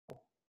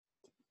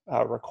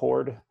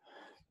record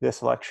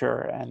this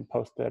lecture and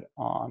post it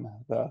on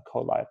the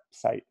CoLab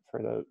site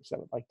for those that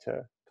would like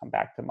to come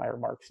back to my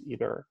remarks,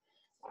 either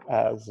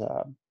as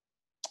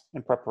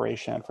in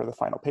preparation for the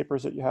final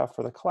papers that you have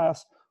for the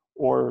class,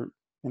 or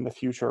in the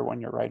future when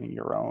you're writing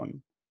your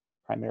own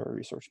primary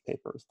research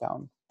papers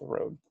down the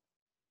road.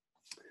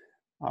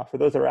 For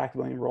those that are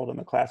actively enrolled in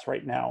the class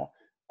right now,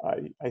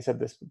 I said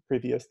this the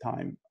previous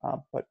time,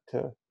 but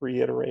to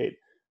reiterate,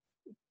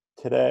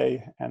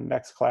 today and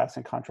next class,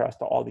 in contrast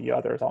to all the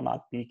others, I'll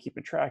not be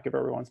keeping track of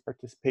everyone's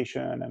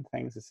participation and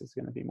things. This is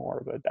going to be more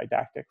of a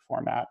didactic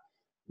format.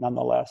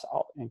 Nonetheless,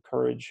 I'll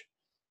encourage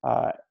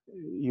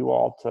you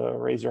all to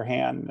raise your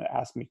hand and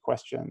ask me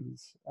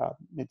questions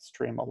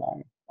midstream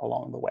along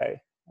the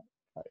way,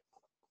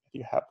 if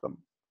you have them.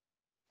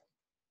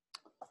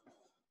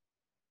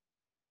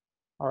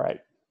 All right.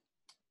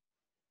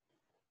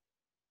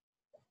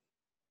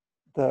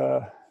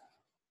 The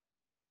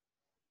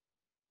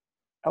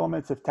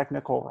elements of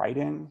technical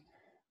writing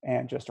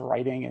and just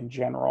writing in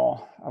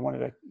general, I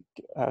wanted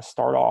to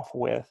start off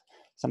with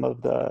some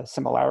of the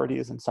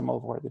similarities and some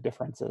of where the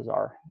differences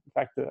are. In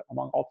fact,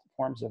 among all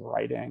forms of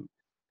writing,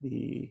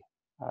 the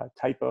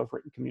type of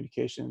written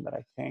communication that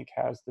I think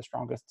has the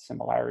strongest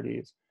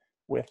similarities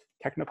with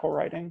technical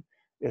writing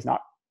is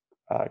not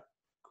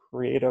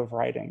creative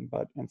writing,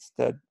 but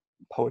instead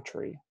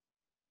poetry.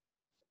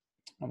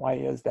 And why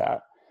is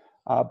that?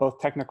 Both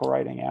technical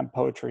writing and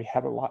poetry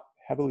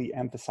heavily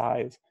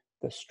emphasize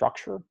the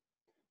structure.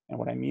 And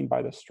what I mean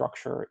by the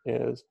structure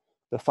is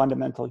the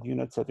fundamental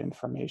units of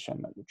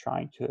information that you're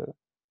trying to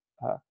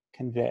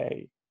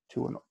convey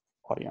to an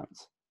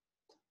audience.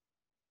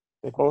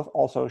 They both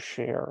also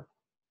share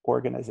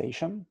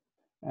organization.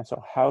 And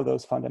so how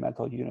those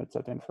fundamental units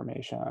of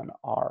information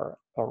are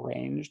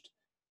arranged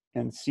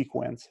in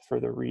sequence for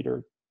the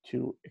reader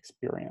to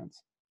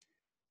experience.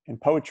 In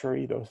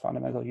poetry, those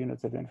fundamental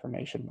units of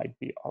information might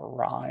be a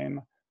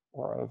rhyme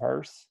or a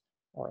verse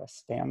or a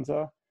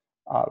stanza.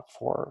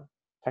 For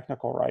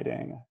technical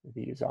writing,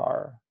 these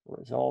are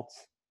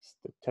results,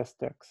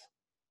 statistics,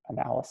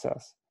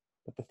 analysis,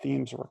 but the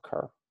themes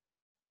recur.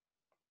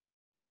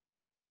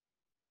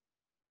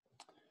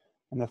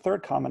 And the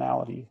third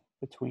commonality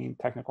between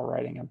technical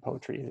writing and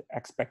poetry is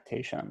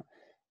expectation.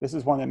 This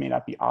is one that may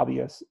not be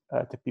obvious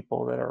to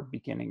people that are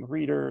beginning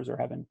readers or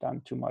haven't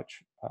done too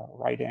much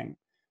writing.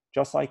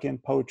 Just like in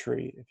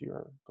poetry, if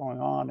you're going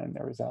on and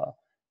there's a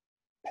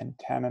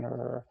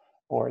pentameter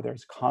or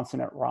there's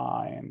consonant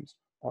rhymes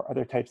or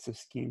other types of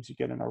schemes, you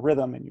get in a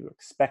rhythm and you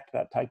expect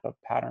that type of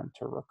pattern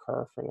to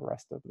recur for the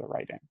rest of the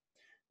writing.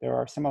 There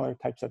are similar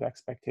types of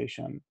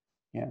expectation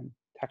in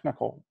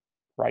technical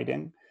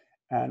writing,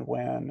 and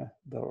when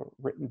the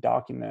written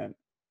document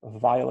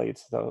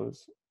violates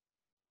those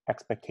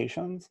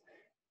expectations,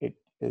 it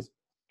is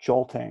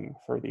jolting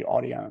for the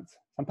audience.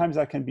 Sometimes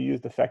that can be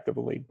used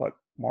effectively, but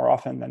more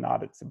often than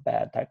not, it's a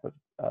bad type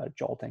of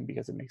jolting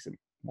because it makes it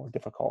more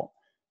difficult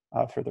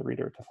for the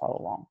reader to follow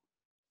along.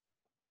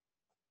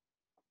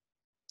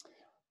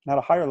 And at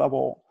a higher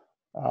level,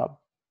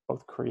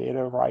 both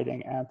creative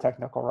writing and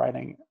technical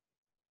writing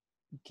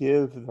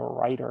give the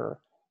writer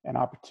an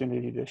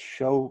opportunity to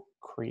show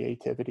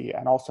creativity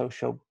and also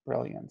show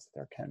brilliance.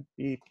 There can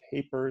be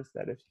papers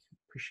that, if you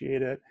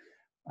appreciate it,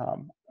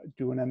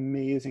 do an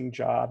amazing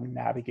job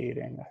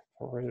navigating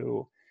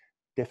through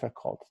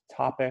difficult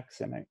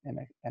topics in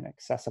an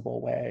accessible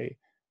way,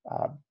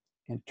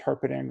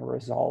 interpreting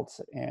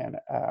results in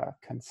a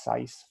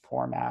concise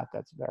format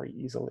that's very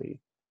easily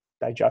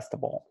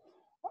digestible.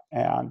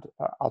 And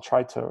I'll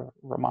try to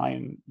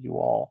remind you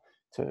all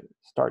to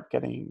start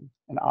getting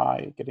an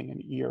eye, getting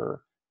an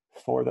ear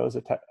for those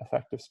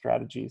effective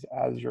strategies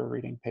as you're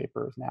reading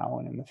papers now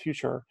and in the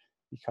future,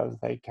 because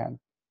they can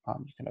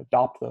you can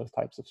adopt those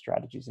types of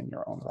strategies in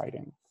your own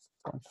writing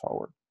going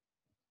forward.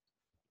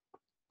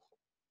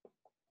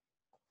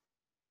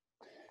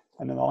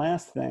 And then the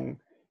last thing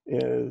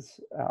is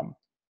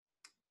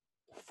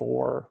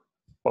for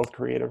both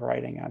creative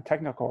writing and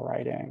technical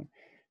writing,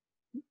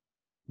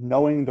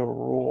 knowing the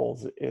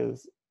rules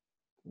is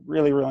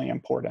really, really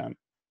important.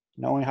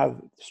 Knowing how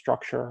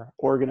structure,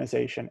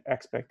 organization,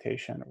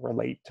 expectation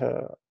relate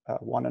to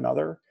one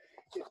another.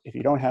 If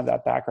you don't have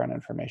that background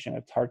information,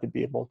 it's hard to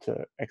be able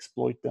to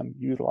exploit them,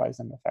 utilize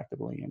them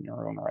effectively in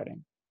your own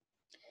writing.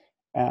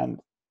 And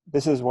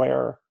this is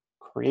where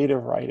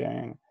creative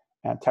writing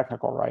and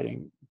technical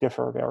writing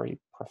differ very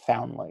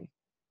profoundly.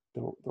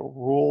 The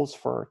rules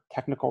for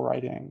technical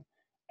writing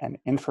and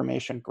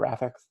information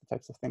graphics, the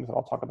types of things that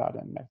I'll talk about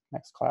in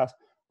next class,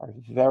 are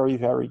very,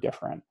 very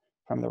different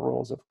from the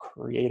rules of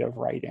creative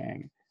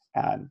writing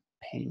and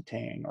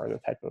painting or the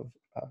type of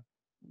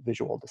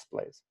visual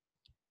displays.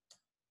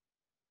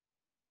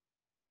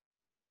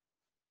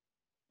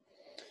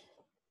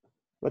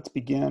 Let's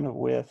begin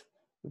with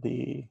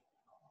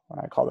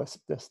what I call this,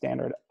 the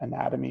standard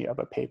anatomy of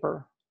a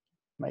paper.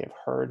 You may have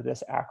heard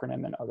this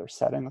acronym in other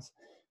settings.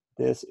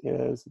 This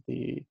is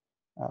the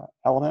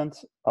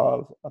elements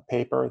of a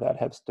paper that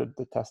have stood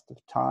the test of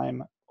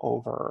time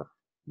over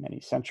many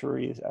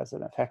centuries as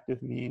an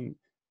effective means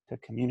to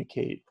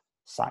communicate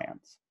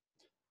science.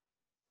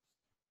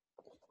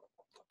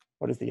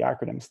 What does the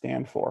acronym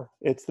stand for?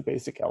 It's the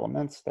basic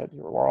elements that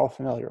you're all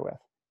familiar with: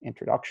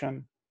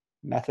 introduction,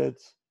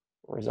 methods,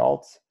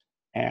 results,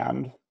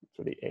 and that's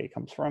where the A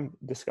comes from,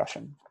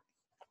 discussion.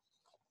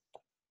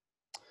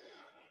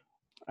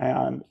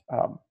 And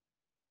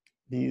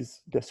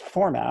this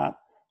format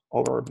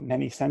over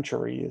many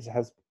centuries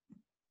has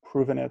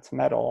proven its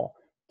mettle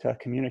to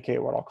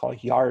communicate what I'll call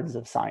yards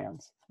of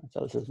science. And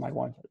so this is my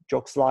one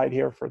joke slide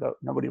here for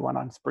nobody went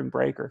on spring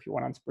break, or if you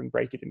went on spring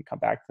break, you didn't come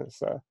back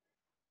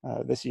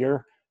this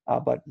year.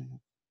 But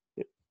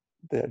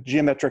the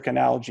geometric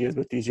analogy is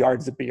with these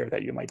yards of beer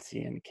that you might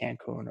see in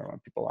Cancun or when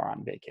people are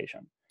on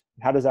vacation.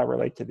 How does that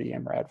relate to the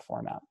IMRAD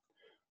format?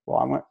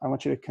 Well, I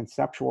want you to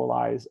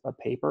conceptualize a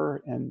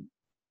paper in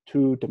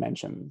 2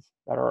 dimensions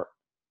that are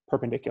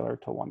perpendicular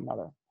to one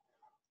another.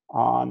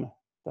 On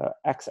the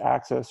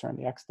x-axis, or in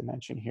the x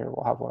dimension here,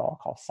 we'll have what I'll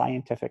call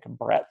scientific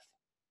breadth.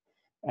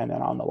 And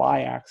then on the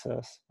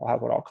y-axis, we'll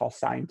have what I'll call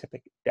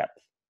scientific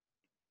depth.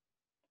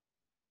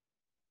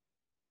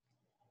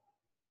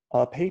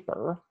 A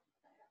paper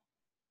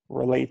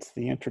relates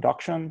the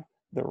introduction,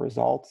 the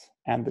results,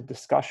 and the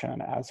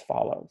discussion as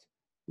follows.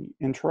 The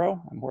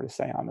intro, and more to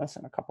say on this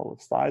in a couple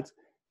of slides,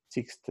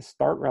 seeks to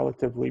start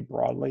relatively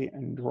broadly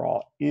and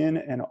draw in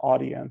an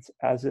audience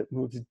as it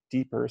moves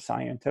deeper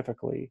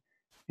scientifically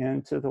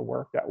into the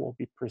work that will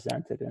be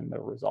presented in the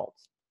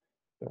results.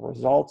 The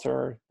results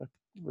are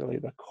really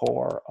the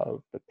core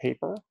of the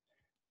paper.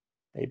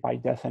 They, by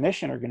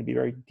definition, are going to be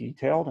very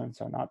detailed and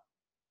so not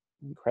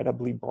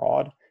incredibly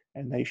broad,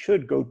 and they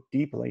should go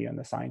deeply in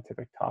the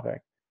scientific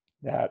topic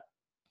that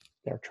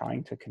they're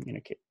trying to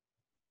communicate.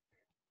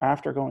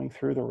 After going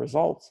through the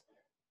results,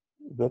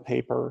 the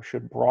paper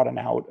should broaden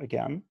out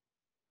again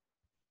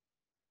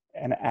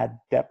and add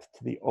depth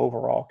to the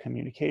overall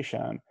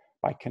communication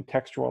by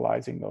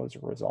contextualizing those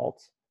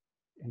results,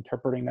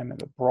 interpreting them in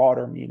the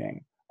broader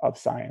meaning of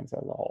science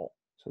as a whole.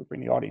 So we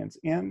bring the audience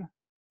in,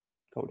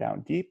 go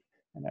down deep,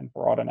 and then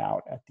broaden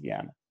out at the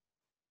end.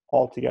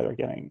 All together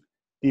getting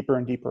deeper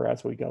and deeper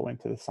as we go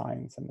into the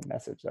science and the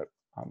message that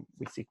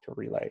we seek to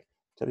relay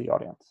to the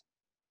audience.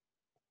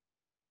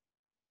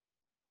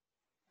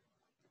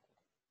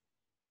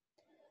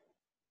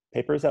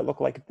 Papers that look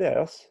like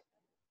this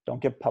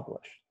don't get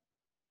published.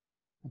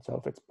 And so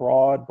if it's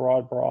broad,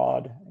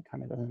 it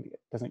kind of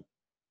doesn't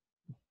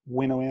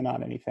winnow in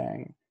on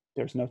anything,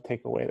 there's no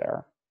takeaway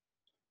there.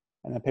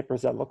 And then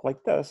papers that look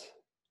like this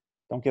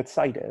don't get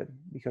cited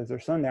because they're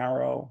so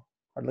narrow,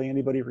 hardly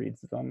anybody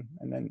reads them,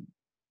 and then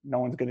no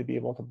one's going to be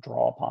able to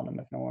draw upon them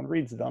if no one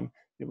reads them.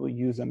 It will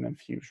use them in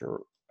future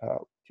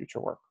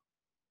work.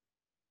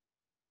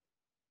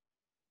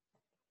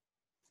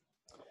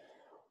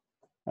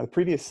 Now, the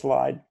previous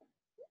slide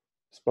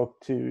spoke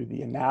to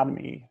the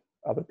anatomy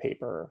of a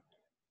paper.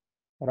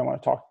 What I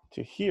want to talk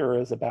to here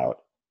is about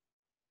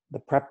the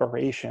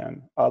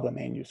preparation of a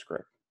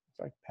manuscript.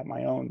 So I have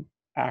my own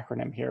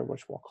acronym here,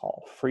 which we'll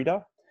call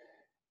FRIDA.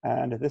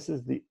 And this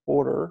is the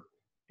order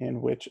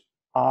in which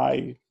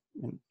I,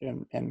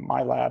 in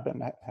my lab,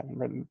 and having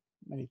written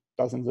many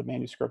dozens of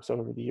manuscripts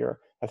over the year,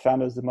 have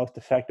found is the most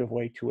effective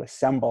way to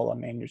assemble a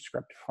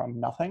manuscript from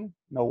nothing,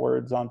 no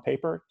words on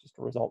paper, just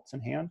results in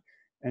hand,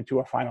 into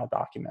a final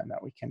document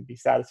that we can be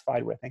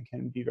satisfied with and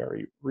can be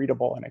very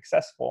readable and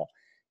accessible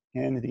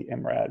in the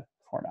IMRAD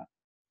format.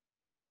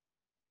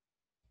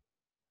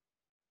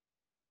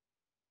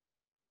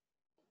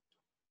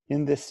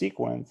 In this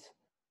sequence,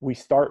 we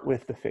start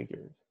with the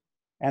figures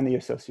and the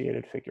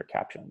associated figure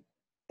captions.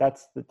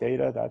 That's the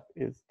data, that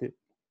is the,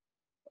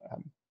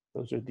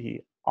 those are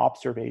the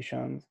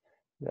observations,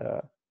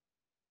 the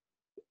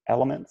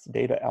elements,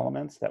 data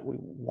elements that we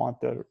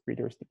want the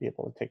readers to be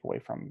able to take away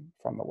from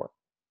the work.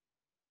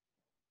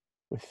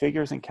 With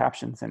figures and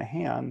captions in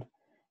hand,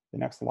 the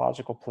next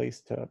logical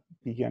place to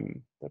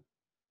begin the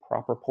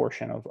proper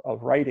portion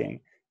of writing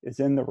is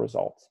in the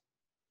results.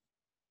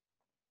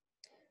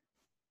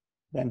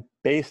 Then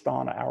based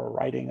on our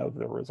writing of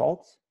the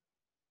results,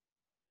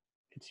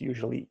 it's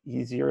usually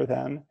easier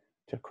then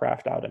to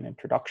craft out an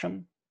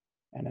introduction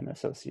and an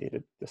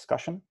associated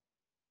discussion.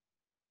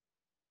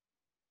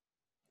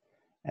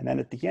 And then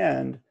at the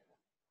end,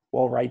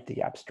 we'll write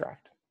the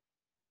abstract.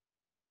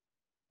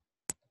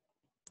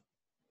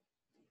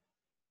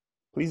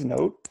 Please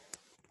note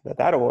that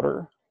that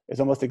order is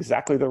almost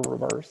exactly the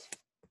reverse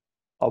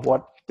of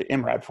what the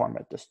IMRAD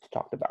format just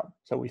talked about.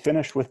 So we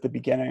finish with the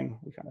beginning,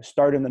 we kind of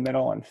start in the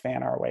middle and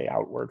fan our way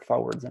outward,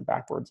 forwards and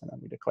backwards, and then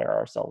we declare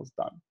ourselves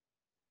done.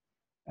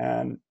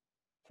 And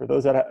for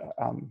those that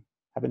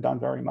haven't done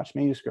very much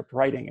manuscript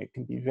writing, it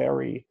can be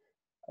very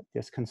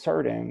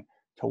disconcerting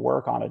to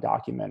work on a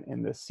document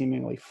in this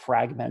seemingly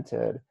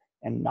fragmented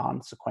and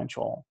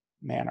non-sequential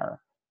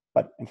manner.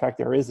 But in fact,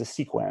 there is a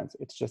sequence.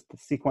 It's just the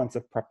sequence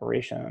of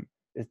preparation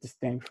is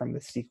distinct from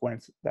the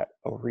sequence that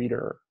a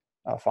reader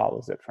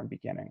follows it from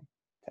beginning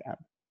to end.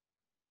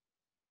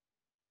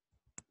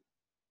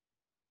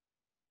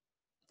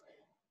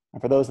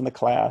 And for those in the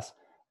class,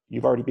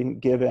 you've already been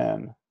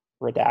given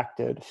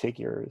redacted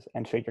figures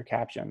and figure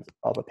captions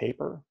of a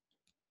paper.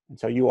 And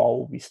so you all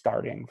will be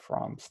starting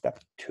from step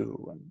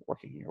 2 and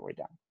working your way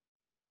down.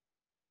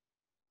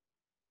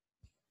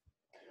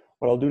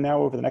 What I'll do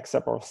now over the next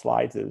several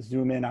slides is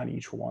zoom in on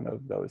each one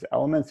of those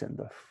elements in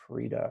the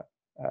Frida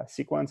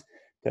sequence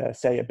to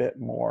say a bit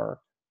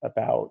more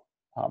about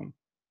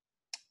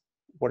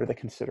what are the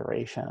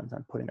considerations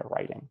and putting the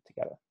writing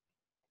together.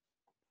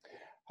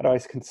 How do I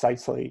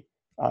concisely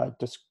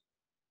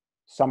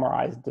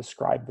summarize and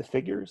describe the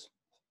figures,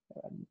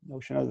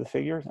 notion of the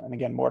figures, and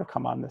again, more to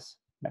come on this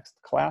next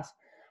class.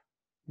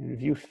 We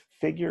view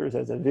figures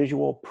as a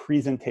visual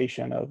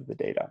presentation of the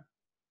data.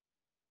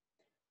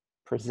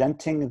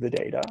 Presenting the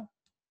data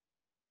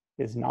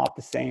is not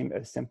the same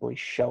as simply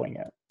showing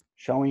it.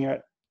 Showing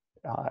it,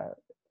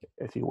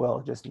 if you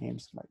will, just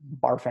means like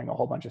barfing a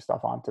whole bunch of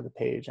stuff onto the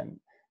page and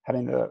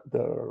having the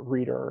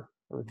reader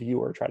or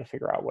viewer try to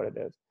figure out what it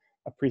is.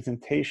 A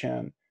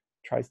presentation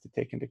tries to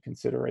take into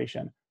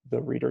consideration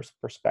the reader's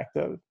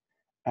perspective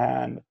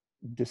and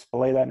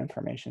display that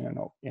information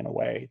in a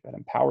way that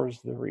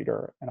empowers the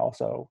reader and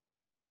also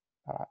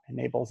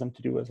enables them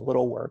to do as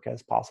little work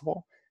as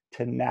possible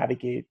to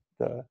navigate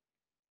the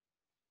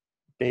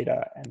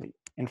data and the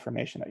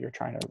information that you're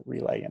trying to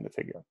relay in the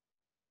figure.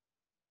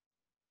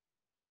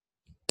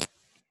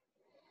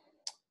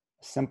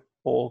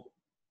 Simple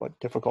but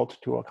difficult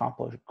to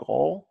accomplish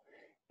goal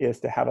is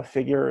to have a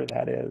figure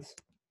that is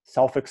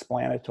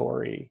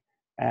self-explanatory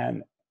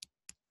and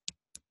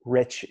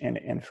rich in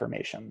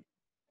information.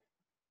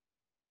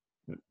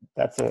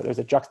 There's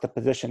a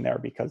juxtaposition there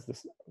because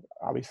this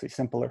obviously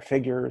simpler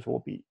figures will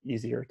be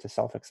easier to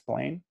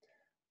self-explain,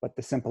 but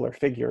the simpler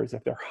figures,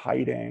 if they're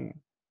hiding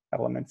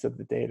elements of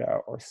the data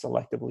or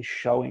selectively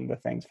showing the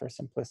things for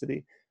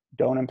simplicity,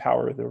 don't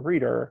empower the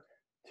reader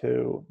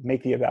to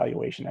make the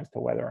evaluation as to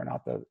whether or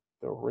not the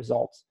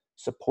results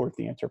support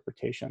the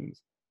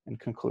interpretations and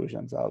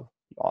conclusions of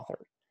the author.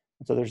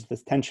 And so there's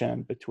this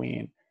tension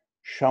between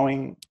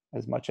showing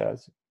as much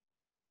as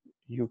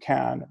you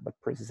can, but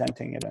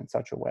presenting it in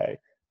such a way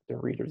the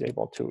reader is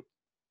able to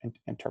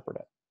interpret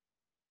it.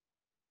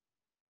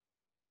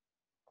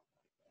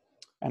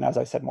 And as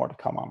I said, more to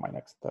come on my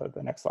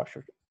the next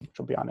lecture, which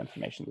will be on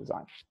information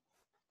design.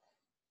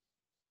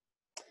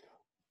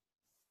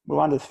 Move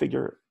on to the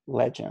figure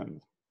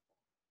legend.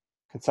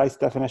 Concise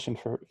definition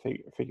for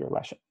figure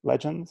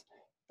legends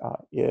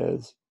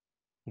is,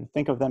 you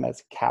think of them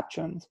as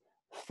captions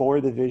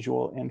for the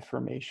visual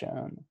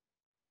information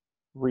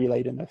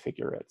relayed in the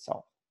figure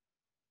itself.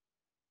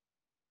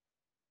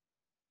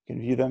 You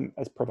can view them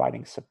as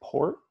providing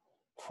support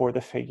for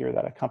the figure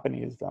that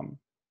accompanies them,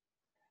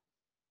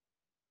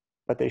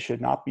 but they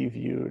should not be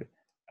viewed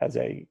as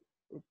a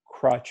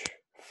crutch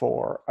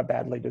for a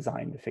badly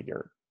designed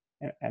figure.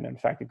 And in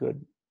fact, a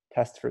good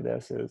test for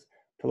this is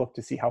to look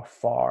to see how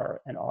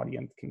far an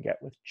audience can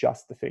get with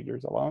just the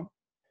figures alone,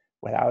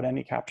 without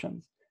any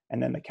captions,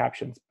 and then the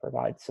captions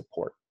provide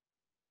support.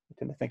 You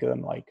tend to think of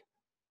them like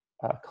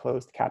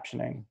closed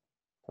captioning,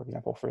 for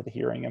example, for the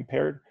hearing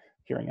impaired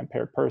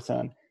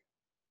person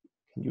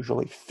can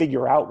usually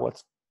figure out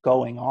what's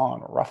going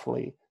on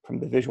roughly from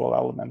the visual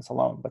elements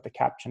alone, but the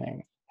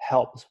captioning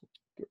helps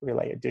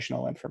relay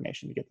additional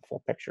information to get the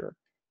full picture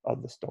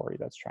of the story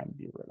that's trying to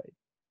be relayed.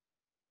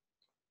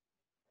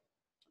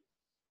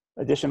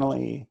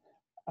 Additionally,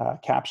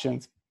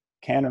 captions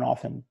can and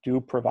often do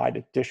provide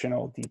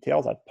additional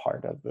details as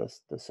part of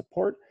the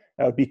support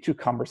that would be too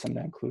cumbersome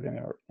to include in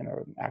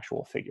an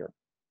actual figure.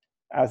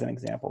 As an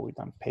example, we've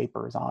done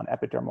papers on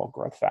epidermal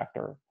growth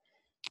factor.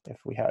 If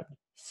we had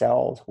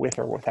cells with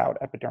or without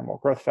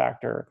epidermal growth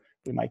factor,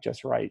 we might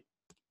just write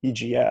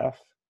EGF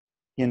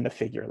in the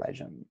figure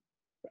legend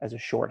as a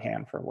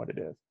shorthand for what it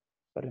is.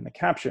 But in the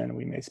caption,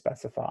 we may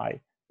specify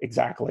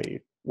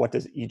exactly what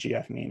does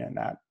EGF mean in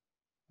that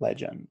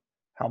legend,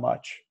 how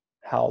much,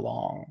 how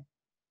long,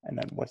 and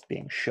then what's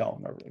being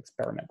shown, or the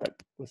experiment that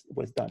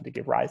was done to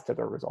give rise to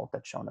the result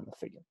that's shown in the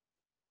figure.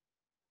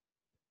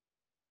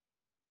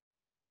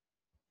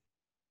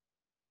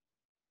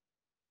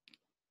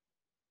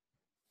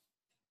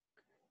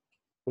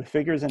 With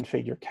figures and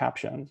figure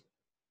captions,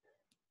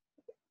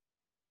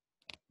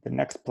 the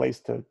next place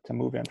to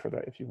move in for the,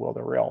 if you will,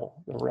 the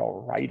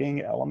real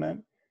writing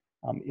element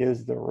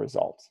is the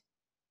results.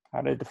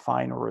 How to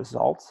define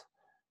results?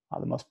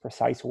 The most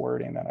precise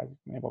wording that I've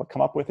been able to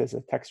come up with is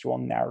a textual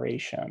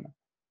narration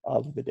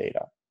of the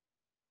data.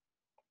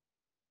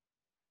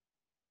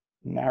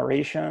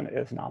 Narration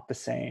is not the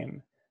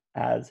same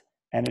as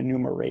an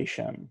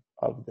enumeration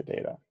of the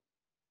data.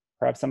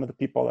 Perhaps some of the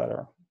people that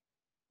are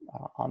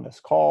on this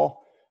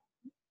call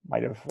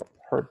might have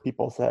heard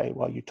people say,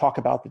 well, you talk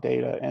about the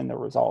data and the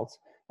results,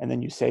 and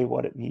then you say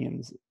what it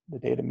means, the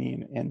data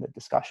mean in the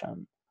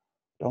discussion.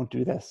 Don't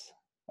do this.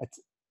 It's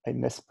a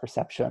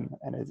misperception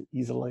and is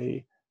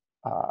easily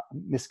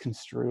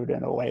misconstrued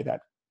in a way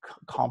that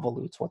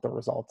convolutes what the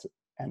results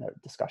and the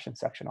discussion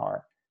section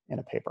are in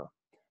a paper.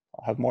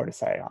 I'll have more to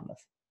say on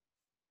this.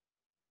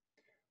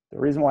 The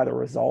reason why the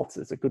results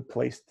is a good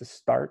place to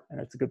start, and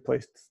it's a good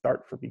place to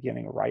start for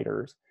beginning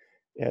writers,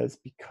 is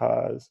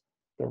because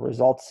the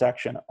results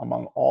section,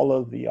 among all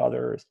of the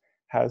others,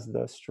 has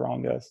the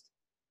strongest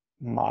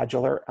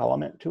modular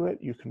element to it.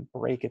 You can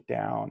break it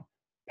down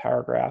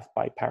paragraph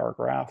by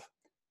paragraph.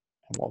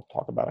 And we'll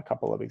talk about a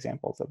couple of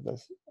examples of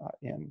this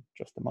in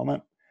just a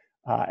moment.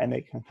 And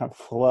they can kind of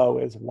flow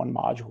as one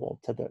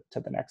module to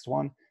the next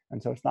one.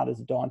 And so it's not as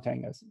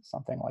daunting as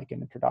something like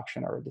an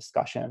introduction or a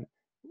discussion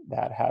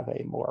that have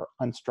a more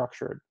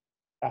unstructured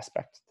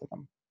aspect to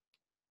them.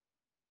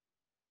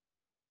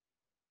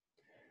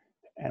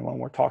 And when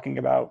we're talking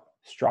about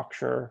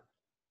structure,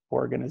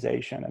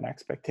 organization, and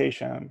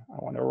expectation,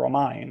 I want to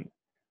remind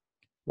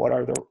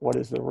what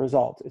is the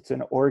result? It's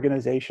an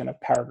organization of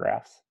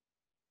paragraphs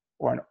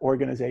or an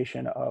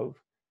organization of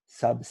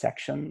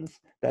subsections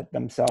that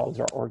themselves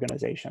are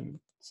organizations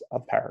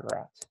of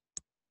paragraphs.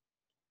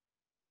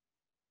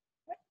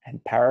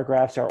 And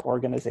paragraphs are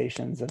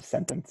organizations of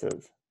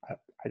sentences.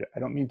 I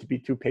don't mean to be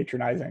too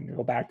patronizing,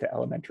 go back to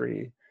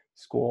elementary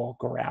school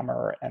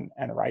grammar and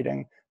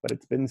writing, but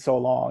it's been so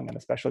long, and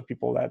especially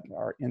people that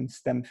are in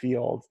STEM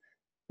fields,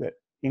 that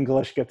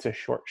English gets a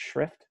short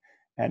shrift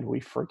and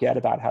we forget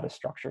about how to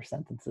structure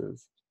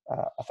sentences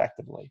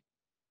effectively.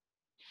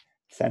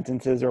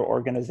 Sentences are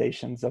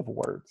organizations of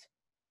words.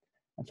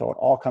 And so it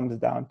all comes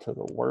down to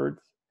the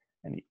words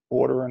and the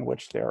order in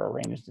which they're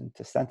arranged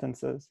into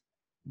sentences,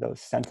 those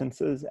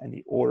sentences and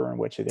the order in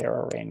which they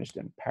are arranged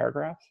in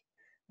paragraphs,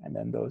 and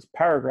then those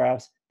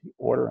paragraphs, the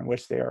order in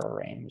which they are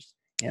arranged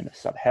in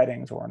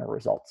subheadings or in a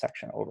result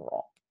section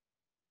overall.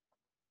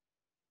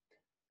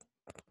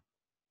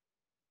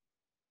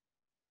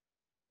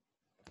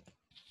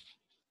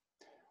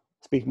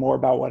 Speak more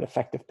about what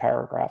effective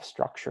paragraph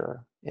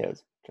structure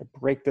is. To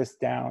break this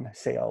down,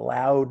 say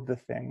aloud the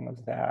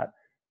things that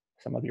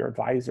some of your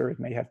advisors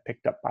may have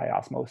picked up by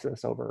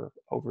osmosis over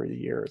the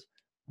years.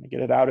 And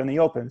get it out in the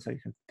open so you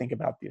can think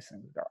about these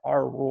things. There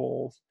are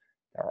rules,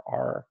 there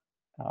are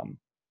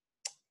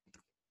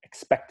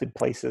expected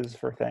places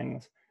for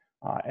things,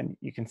 and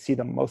you can see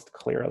them most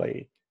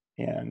clearly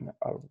in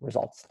a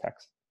results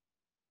text.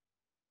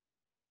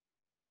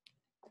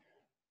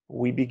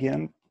 We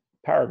begin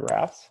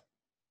paragraphs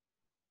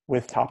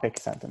with topic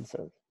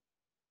sentences.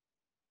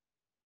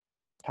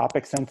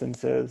 Topic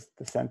sentences,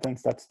 the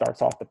sentence that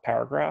starts off the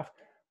paragraph,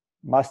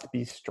 must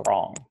be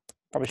strong.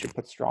 Probably should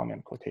put strong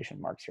in quotation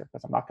marks here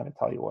because I'm not going to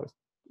tell you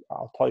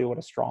I'll tell you what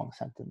a strong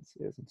sentence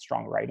is and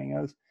strong writing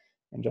is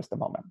in just a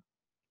moment.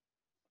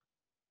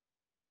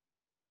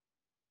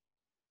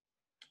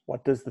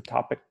 What does the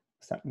topic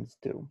sentence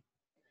do?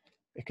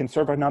 It can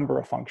serve a number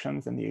of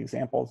functions, and the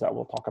examples that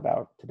we'll talk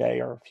about today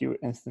are a few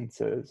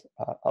instances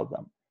of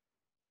them.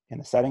 In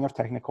the setting of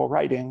technical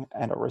writing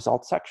and a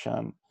results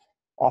section,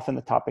 often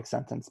the topic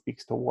sentence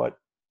speaks to what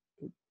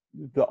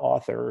the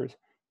authors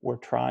were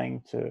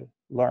trying to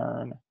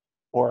learn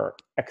or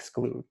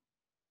exclude.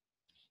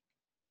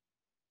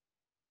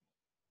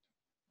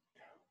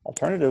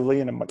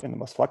 Alternatively, in the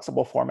most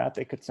flexible format,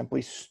 they could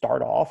simply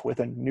start off with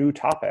a new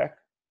topic,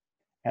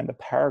 and the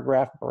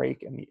paragraph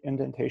break and the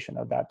indentation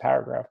of that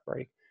paragraph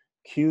break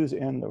cues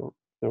in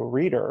the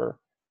reader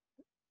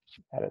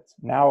that it's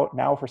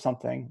now for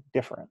something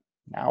different,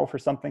 now for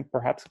something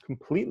perhaps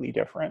completely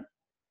different,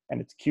 and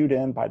it's cued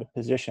in by the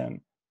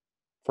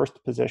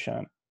first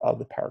position of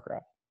the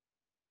paragraph.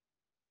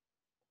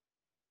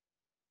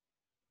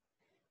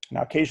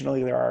 Now,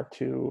 occasionally there are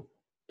two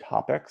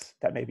topics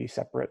that may be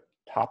separate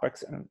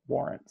topics and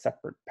warrant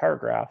separate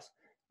paragraphs,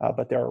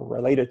 but they're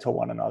related to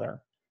one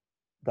another.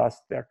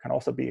 Thus, there can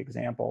also be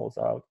examples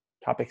of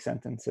topic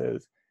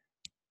sentences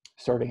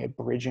serving a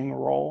bridging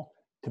role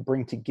to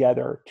bring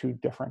together two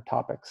different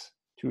topics,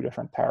 two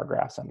different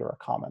paragraphs under a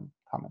common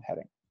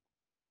heading.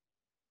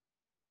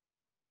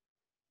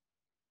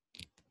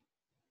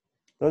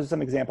 Those are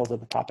some examples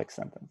of the topic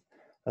sentence.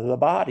 The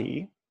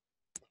body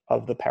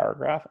of the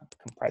paragraph,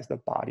 comprised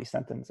of body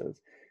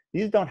sentences,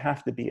 these don't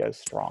have to be as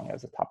strong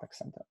as a topic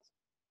sentence.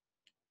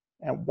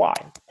 And why?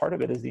 Part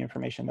of it is the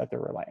information that they're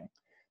relaying.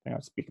 They're going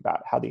to speak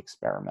about how the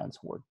experiments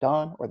were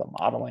done, or the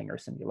modeling or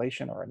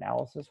simulation or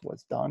analysis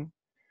was done.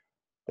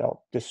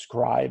 They'll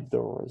describe the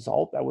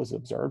result that was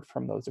observed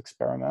from those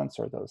experiments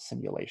or those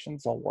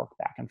simulations. They'll work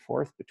back and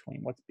forth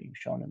between what's being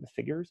shown in the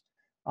figures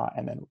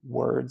and then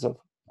words of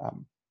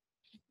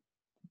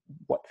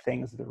what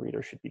things the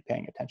reader should be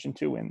paying attention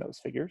to in those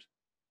figures.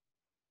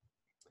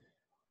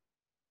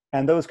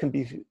 And those can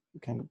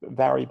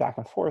vary back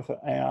and forth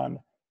and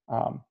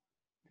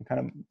can kind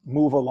of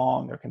move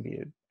along. There can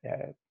be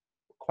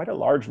quite a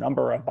large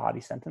number of body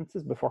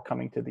sentences before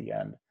coming to the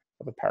end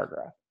of a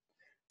paragraph.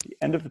 The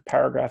end of the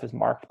paragraph is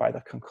marked by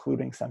the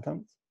concluding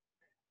sentence.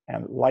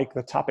 And like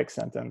the topic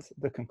sentence,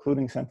 the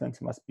concluding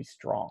sentence must be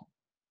strong.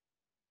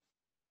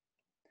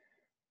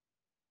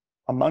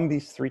 Among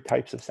these three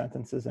types of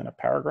sentences in a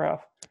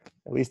paragraph,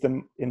 at least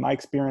in my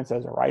experience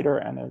as a writer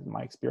and in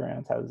my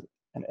experience as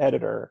an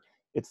editor,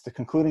 it's the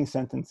concluding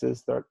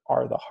sentences that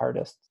are the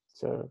hardest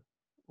to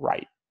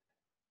write.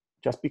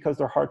 Just because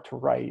they're hard to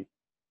write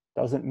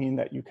doesn't mean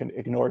that you can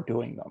ignore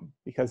doing them,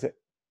 because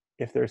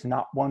if there's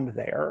not one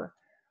there,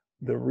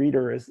 the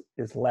reader is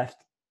left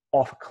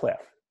off a cliff,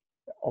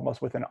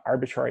 almost with an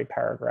arbitrary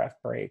paragraph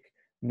break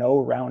no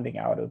rounding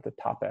out of the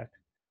topic,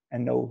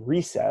 and no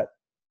reset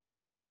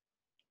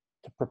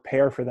to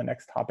prepare for the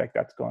next topic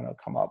that's going to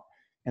come up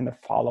in the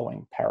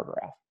following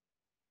paragraph.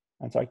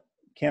 And so I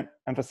can't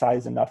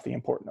emphasize enough the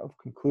importance of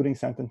concluding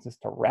sentences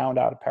to round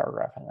out a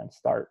paragraph and then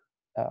start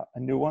a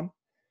new one.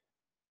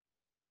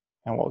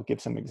 And we'll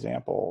give some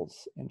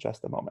examples in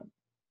just a moment.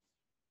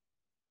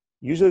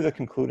 Usually the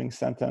concluding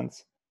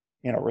sentence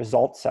in a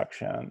results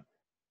section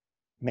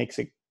makes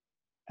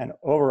an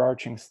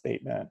overarching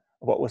statement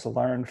of what was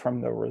learned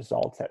from the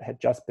results that had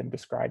just been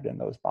described in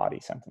those body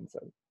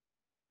sentences.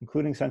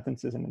 Concluding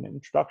sentences in an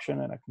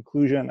introduction and a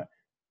conclusion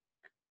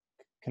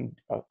can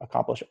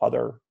accomplish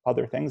other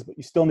things, but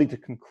you still need to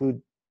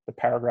conclude the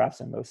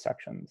paragraphs in those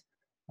sections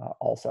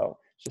also.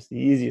 It's just the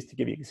easiest to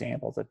give you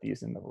examples of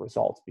these in the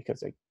results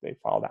because they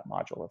follow that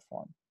modular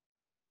form.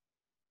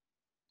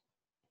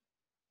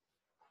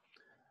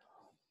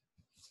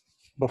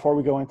 Before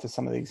we go into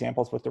some of the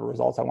examples with the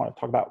results, I want to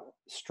talk about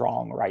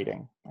strong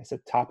writing. I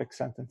said topic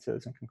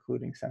sentences and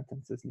concluding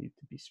sentences need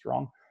to be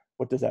strong.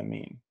 What does that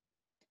mean?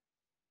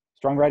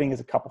 Strong writing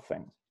is a couple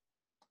things.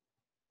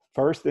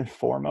 First and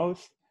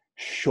foremost,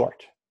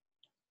 short.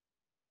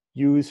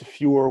 Use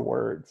fewer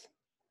words.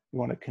 You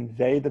want to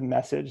convey the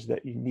message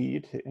that you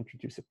need to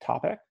introduce a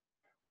topic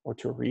or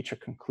to reach a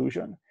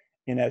conclusion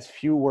in as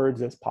few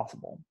words as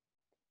possible.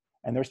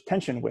 And there's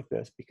tension with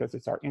this because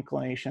it's our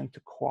inclination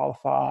to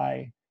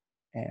qualify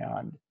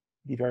and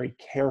be very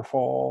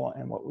careful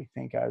and what we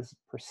think as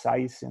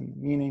precise in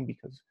meaning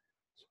because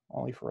it's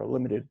only for a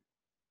limited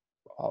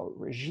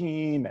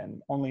regime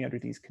and only under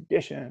these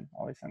conditions,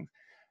 all these things.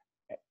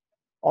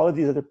 All of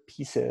these other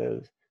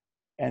pieces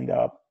end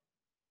up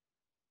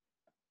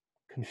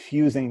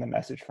confusing the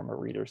message from a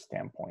reader's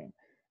standpoint.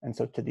 And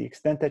so to the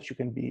extent that you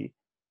can be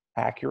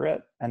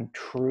accurate and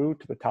true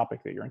to the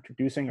topic that you're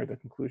introducing or the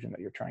conclusion that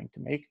you're trying to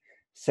make,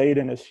 say it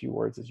in as few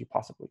words as you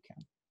possibly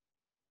can.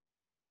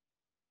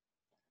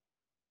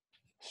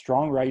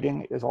 Strong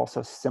writing is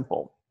also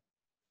simple.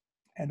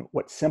 And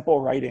what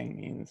simple writing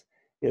means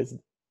is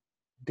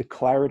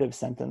declarative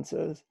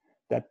sentences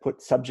that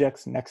put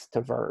subjects next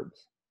to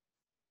verbs.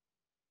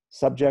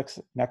 Subjects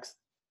next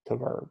to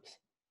verbs.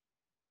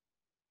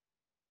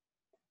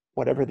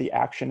 Whatever the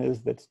action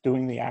is that's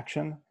doing the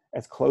action,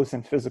 as close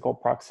in physical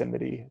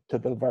proximity to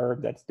the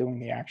verb that's doing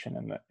the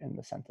action in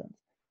the sentence.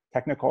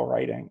 Technical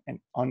writing and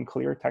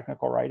unclear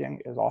technical writing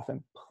is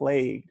often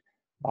plagued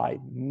by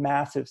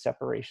massive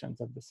separations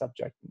of the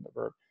subject and the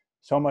verb,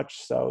 so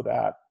much so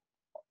that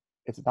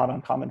it's not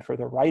uncommon for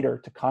the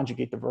writer to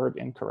conjugate the verb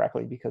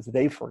incorrectly because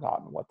they've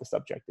forgotten what the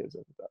subject is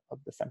of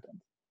the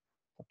sentence.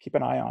 So keep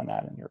an eye on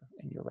that in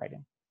your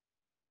writing.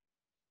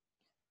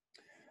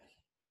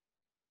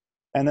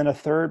 And then a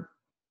third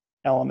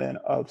element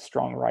of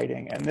strong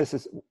writing, and this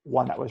is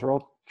one that was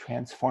real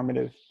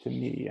transformative to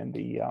me in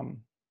the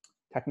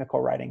technical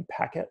writing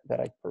packet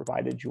that I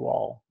provided you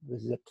all, the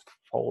zipped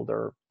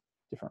folder,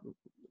 different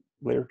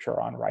literature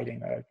on writing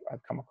that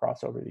I've come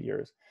across over the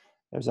years.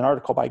 There's an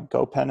article by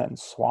Gopen and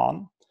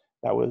Swan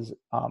that was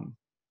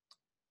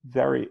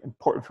very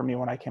important for me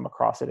when I came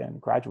across it in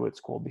graduate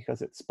school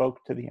because it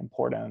spoke to the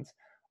importance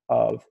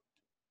of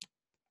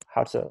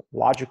how to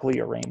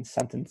logically arrange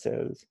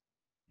sentences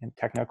in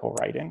technical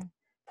writing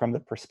from the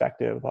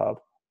perspective of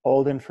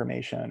old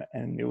information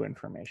and new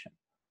information.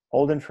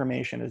 Old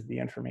information is the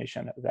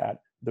information that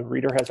the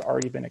reader has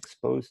already been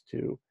exposed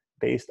to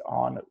based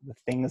on the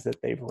things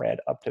that they've read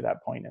up to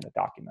that point in the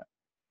document.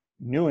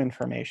 New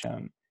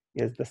information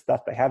is the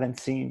stuff they haven't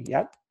seen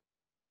yet,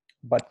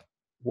 but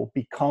will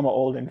become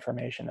old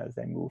information as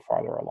they move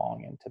farther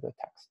along into the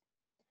text.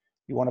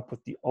 You want to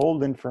put the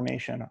old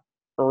information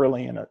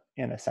early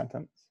in a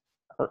sentence,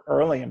 or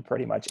early in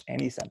pretty much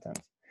any sentence,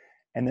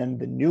 and then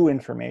the new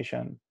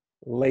information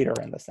later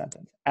in the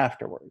sentence,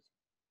 afterwards.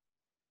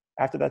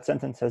 After that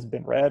sentence has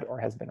been read or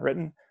has been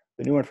written,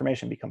 the new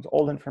information becomes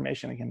old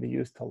information and can be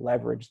used to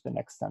leverage the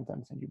next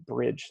sentence, and you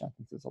bridge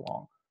sentences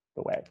along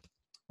the way.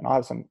 And I'll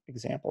have some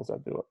examples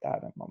of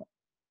that in a moment,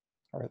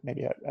 or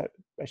maybe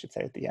I should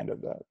say at the end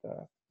of the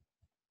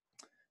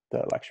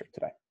lecture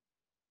today.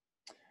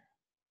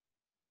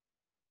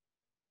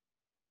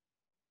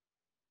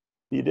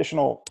 The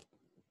additional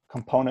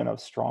component of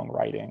strong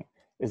writing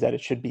is that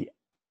it should be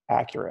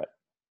accurate.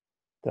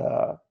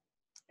 The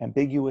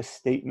ambiguous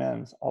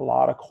statements, a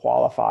lot of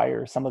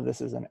qualifiers, some of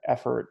this is an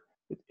effort.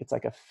 It's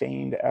like a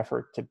feigned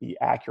effort to be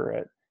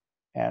accurate.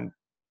 And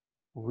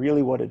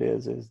really what it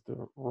is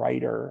the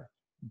writer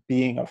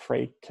being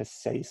afraid to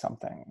say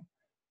something.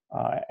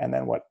 And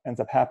then what ends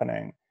up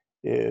happening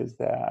is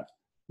that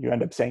you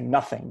end up saying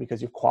nothing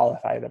because you've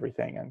qualified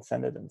everything and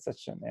send it in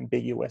such an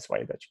ambiguous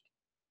way that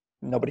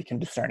nobody can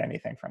discern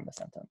anything from the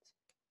sentence.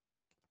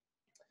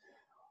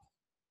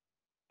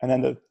 And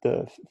then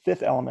the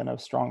fifth element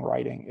of strong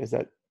writing is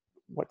that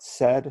what's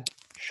said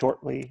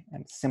shortly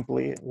and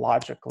simply,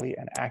 logically,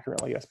 and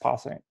accurately as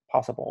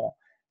possible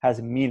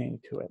has meaning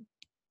to it.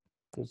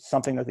 There's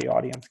something that the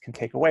audience can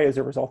take away as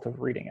a result of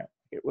reading it.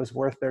 It was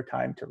worth their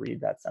time to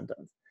read that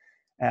sentence.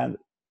 And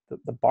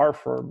the bar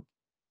for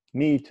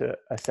me to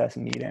assess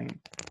meaning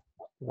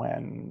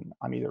when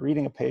I'm either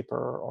reading a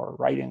paper or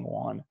writing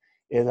one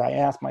is I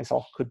ask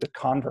myself, could the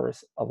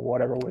converse of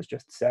whatever was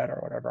just said or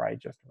whatever I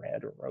just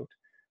read or wrote,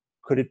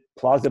 could it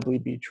plausibly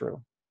be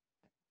true?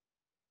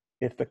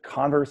 If the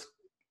converse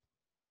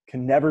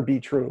can never be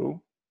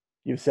true,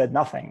 you said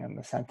nothing in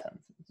the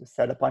sentence. You just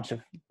said a bunch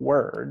of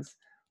words,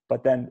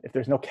 but then if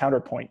there's no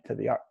counterpoint to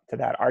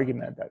that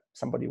argument that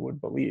somebody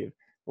would believe, it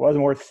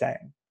wasn't worth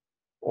saying,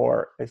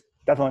 or it's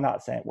definitely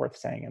not worth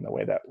saying in the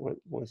way that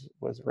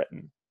was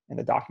written in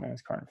the document in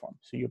its current form.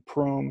 So you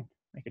prune,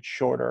 make it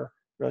shorter,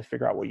 really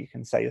figure out what you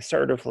can say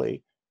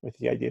assertively, with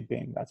the idea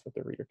being that's what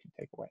the reader can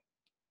take away.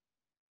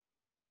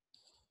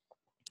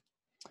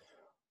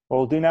 What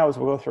we'll do now is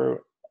we'll go through,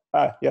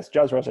 yes,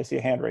 Jazraj, I see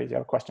a hand raised, you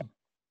have a question.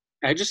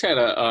 I just had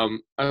I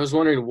was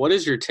wondering, what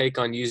is your take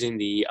on using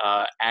the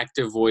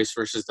active voice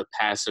versus the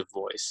passive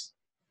voice?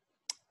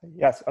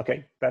 Yes,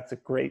 okay, that's a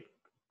great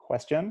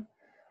question.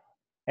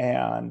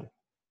 And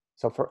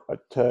so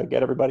to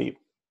get everybody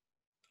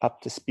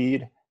up to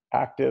speed,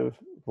 active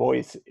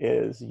voice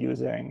is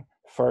using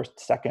first,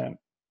 second,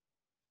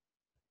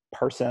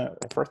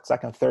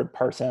 third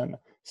person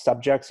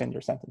subjects in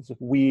your sentence. If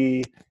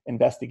we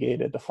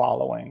investigated the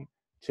following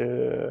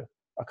to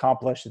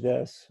accomplish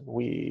this,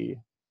 we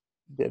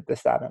did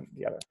this, that, and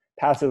the other.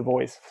 Passive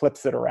voice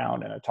flips it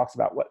around and it talks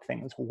about what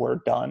things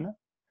were done,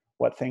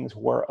 what things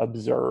were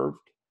observed.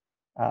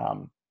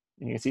 And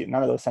you can see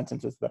none of those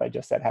sentences that I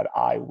just said had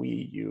I,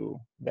 we, you,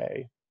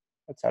 they,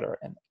 etc.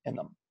 in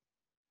them.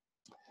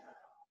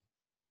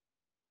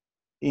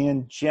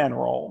 In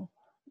general,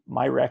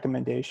 my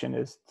recommendation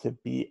is to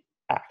be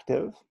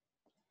active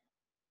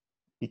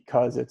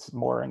because it's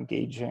more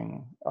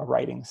engaging a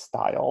writing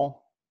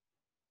style.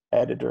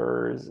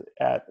 Editors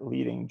at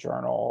leading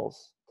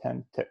journals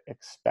tend to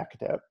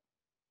expect it.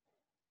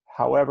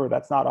 However,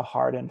 that's not a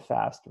hard and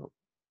fast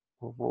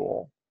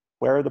rule.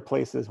 Where are the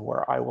places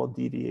where I will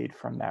deviate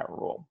from that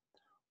rule?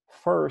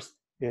 First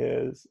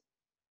is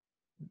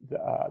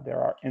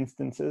there are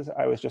instances,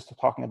 I was just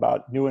talking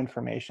about new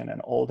information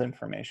and old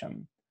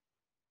information.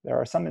 There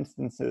are some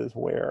instances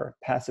where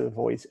passive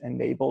voice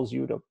enables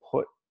you to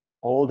put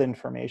old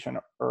information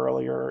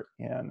earlier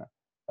in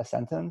a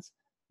sentence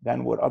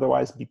than would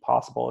otherwise be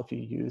possible if you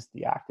used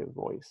the active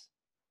voice.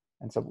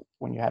 And so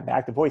when you have an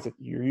active voice,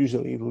 you're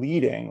usually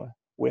leading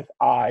with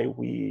I,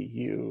 we,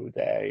 you,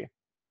 they,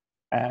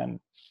 and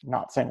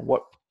not saying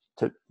what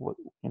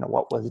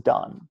was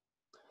done.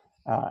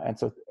 And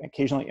so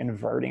occasionally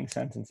inverting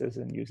sentences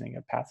and using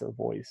a passive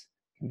voice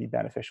can be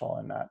beneficial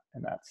in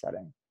that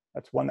setting.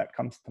 That's one that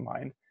comes to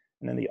mind.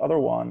 And then the other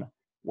one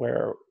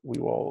where we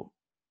will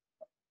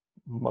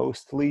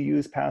mostly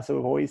use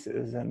passive voice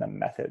is in the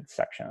method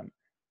section,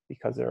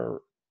 because they're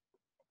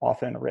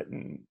often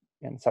written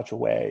in such a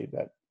way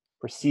that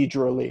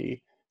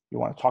procedurally you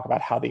want to talk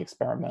about how the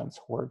experiments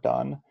were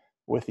done,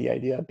 with the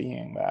idea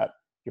being that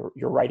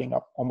you're writing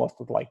up almost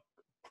with like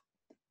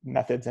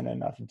methods in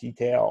enough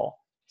detail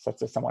such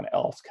that someone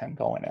else can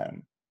go in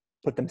and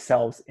put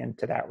themselves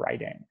into that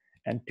writing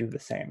and do the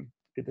same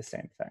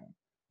thing.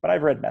 But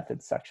I've read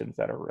method sections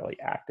that are really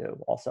active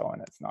also,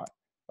 and it's not,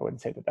 I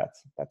wouldn't say that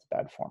that's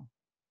bad form.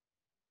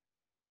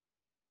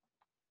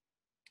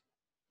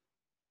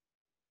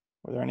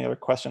 Were there any other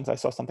questions? I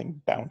saw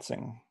something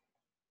bouncing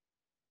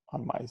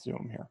on my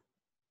Zoom here.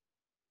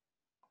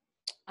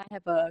 I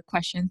have a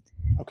question.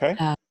 Okay.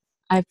 I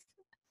have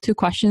two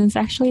questions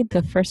actually.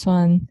 The first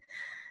one,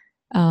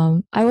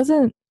 I was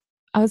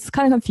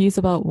kind of confused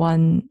about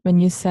one when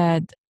you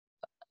said,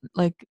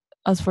 like,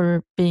 as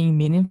for being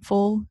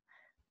meaningful.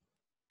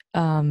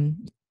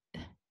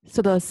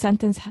 So the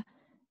sentence,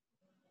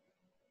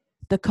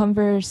 the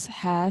converse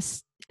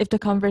has, if the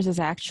converse is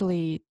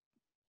actually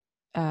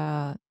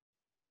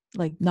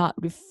like not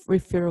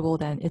referable,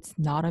 then it's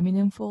not a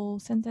meaningful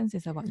sentence.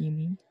 Is that what you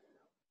mean?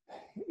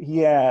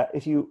 Yeah,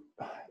 if you,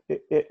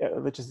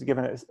 let's just give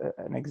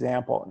an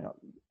example.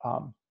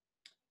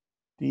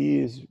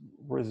 These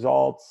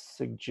results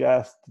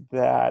suggest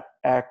that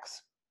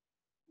X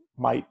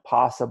might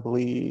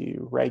possibly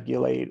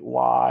regulate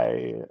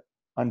Y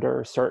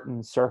under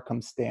certain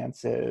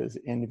circumstances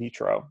in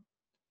vitro.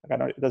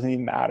 It doesn't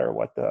even matter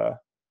what the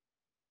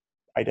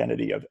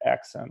identity of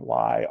X and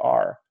Y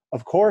are.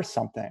 Of course,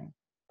 something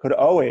could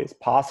always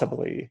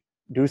possibly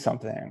do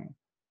something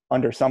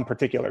under some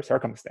particular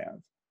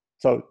circumstance.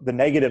 So the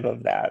negative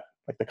of that,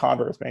 like the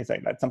converse may say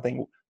that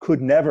something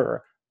could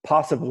never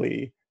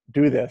possibly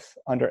do this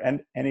under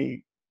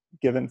any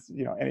given,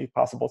 any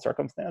possible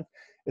circumstance,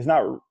 is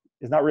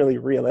not really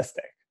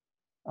realistic.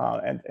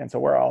 And so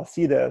where I'll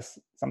see this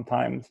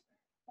sometimes,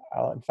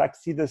 I'll in fact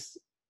see this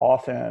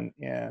often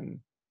in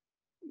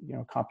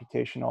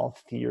computational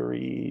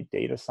theory,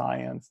 data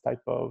science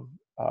type of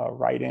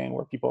writing,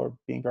 where people are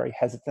being very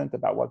hesitant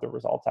about what the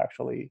results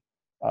actually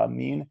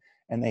mean,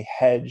 and they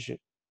hedge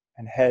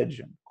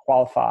and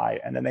qualify,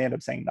 and then they end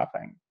up saying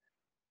nothing.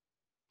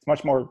 It's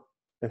much more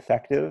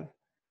effective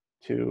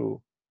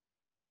to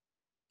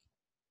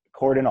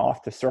cordon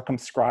off, to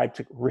circumscribe,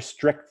 to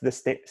restrict the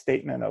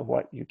statement of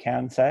what you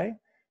can say,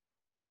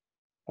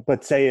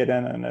 but say it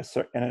in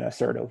an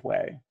assertive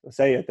way. So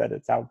say it that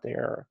it's out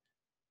there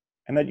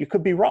and that you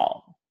could be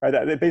wrong, right?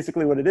 That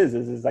basically what it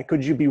is like,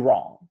 could you be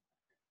wrong?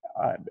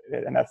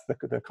 And that's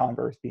the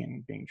converse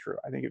being true.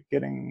 I think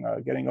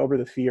getting over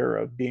the fear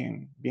of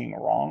being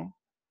wrong,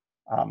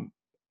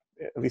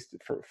 at least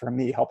for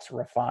me, helps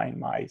refine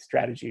my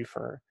strategy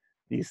for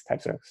these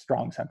types of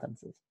strong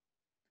sentences.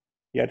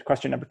 Yeah,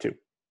 question number 2.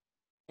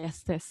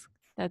 Yes,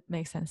 that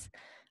makes sense.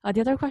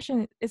 The other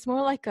question is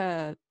more like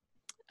a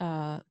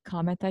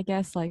comment, I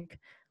guess. Like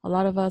a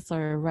lot of us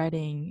are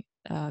writing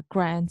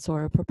grants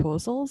or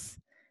proposals,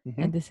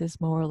 and this is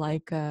more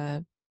like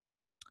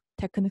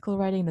technical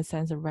writing in the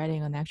sense of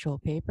writing an actual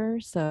paper.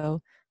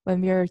 So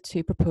when we are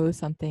to propose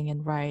something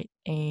and write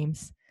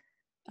aims,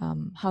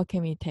 how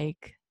can we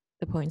take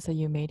the points that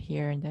you made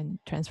here and then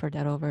transfer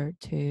that over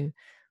to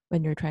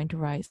when you're trying to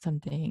write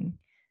something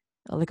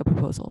like a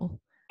proposal?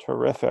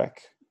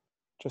 Terrific.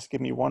 Just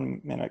give me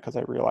 1 minute because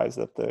I realized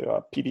that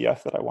the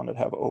PDF that I wanted to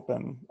have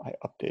open, I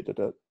updated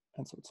it.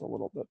 And so it's a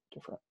little bit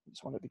different.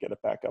 Just wanted to get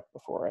it back up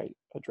before I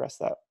address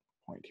that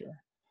point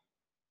here.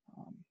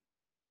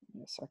 Give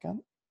me a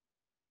second.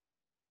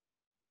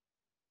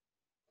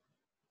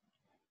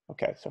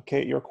 Okay, so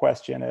Kate, your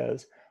question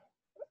is,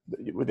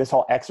 this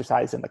whole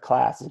exercise in the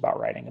class is about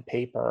writing a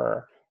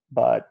paper,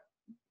 but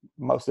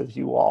most of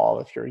you all,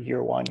 if you're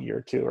year 1,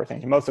 year 2, or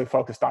things, you're mostly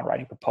focused on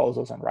writing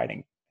proposals and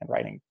writing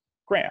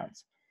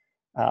grants.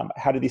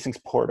 How do these things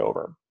port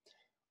over?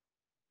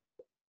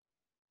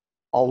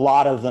 A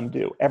lot of them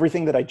do.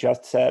 Everything that I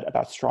just said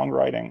about strong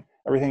writing,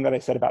 everything that I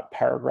said about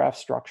paragraph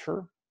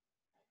structure,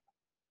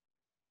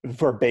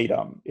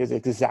 verbatim is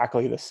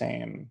exactly the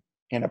same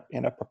in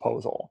a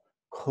proposal.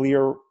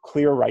 Clear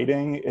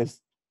writing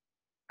is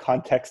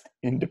context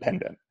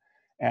independent,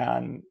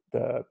 and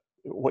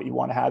what you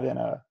want to have in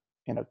a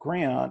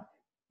grant,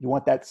 you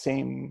want that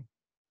same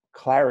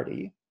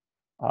clarity.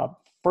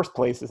 First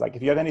place is like,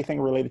 if you have anything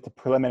related to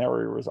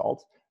preliminary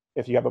results,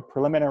 if you have a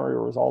preliminary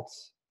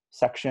results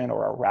section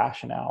or a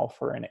rationale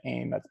for an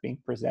aim that's being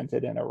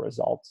presented in a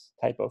results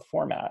type of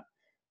format,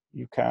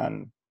 you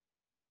can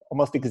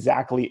almost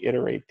exactly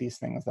iterate these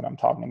things that I'm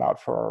talking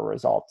about for a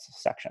results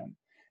section.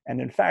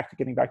 And in fact,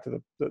 getting back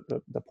to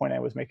the point I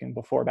was making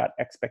before about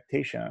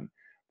expectation,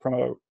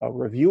 from a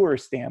reviewer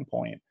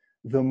standpoint,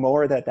 the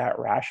more that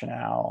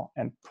rationale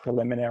and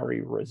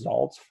preliminary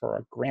results for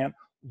a grant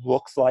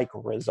looks like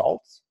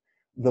results,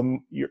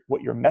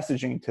 what you're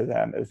messaging to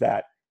them is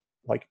that,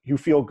 like, you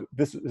feel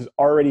this is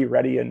already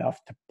ready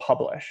enough to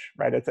publish,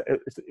 right?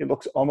 It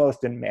looks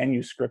almost in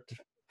manuscript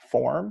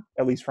form,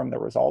 at least from the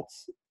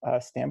results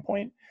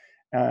standpoint.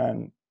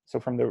 And so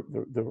from the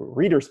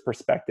reader's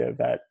perspective,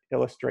 that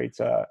illustrates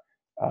a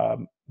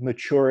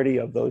maturity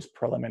of those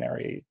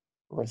preliminary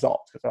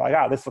results, because they're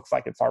like, this looks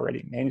like it's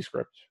already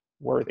manuscript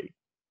worthy.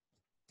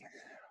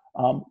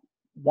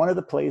 One of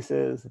the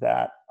places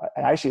that,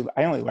 and actually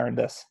I only learned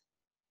this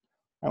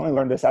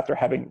after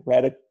having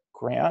read a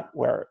grant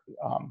where,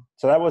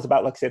 so that was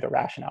about, let's say, the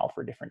rationale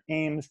for different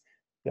aims.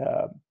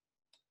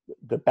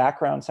 The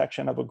background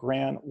section of a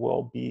grant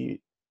will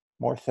be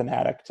more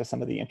thematic to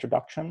some of the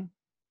introduction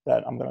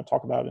that I'm going to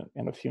talk about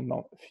in a few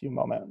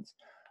moments.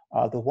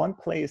 The one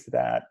place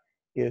that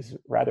is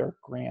rather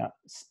grant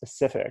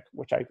specific,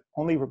 which I've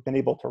only been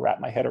able to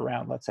wrap my head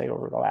around, let's say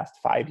over the last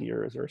 5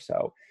 years or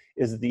so,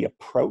 is the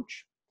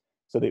approach.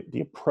 So the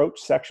approach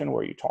section,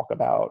 where you talk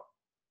about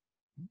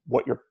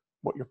what you're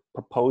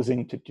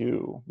proposing to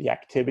do, the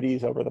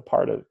activities over the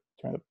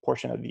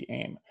portion of the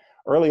aim.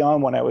 Early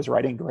on, when I was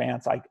writing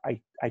grants,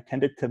 I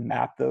tended to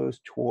map those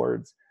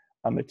towards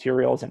a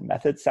materials and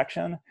methods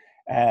section,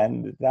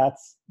 and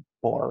that's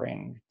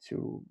boring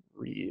to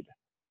read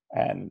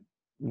and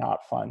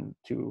not fun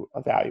to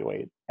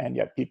evaluate, and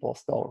yet people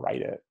still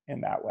write it in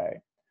that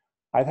way.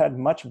 I've had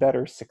much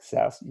better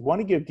success. You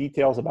want to give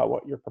details about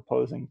what you're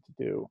proposing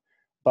to do,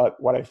 but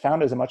what I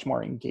found is a much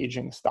more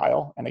engaging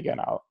style, and again,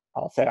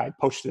 I'll say I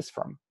poached this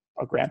from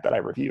a grant that I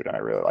reviewed and I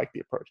really like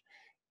the approach,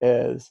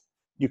 is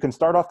you can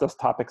start off those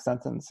topic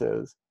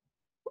sentences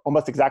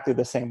almost exactly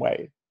the same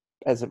way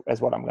as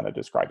what I'm going to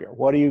describe here.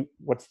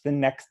 What's the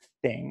next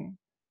thing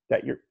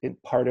that you're in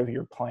part of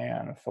your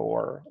plan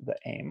for the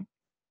aim?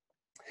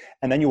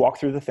 And then you walk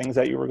through the things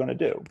that you were going to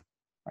do,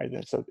 right?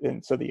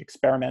 And so the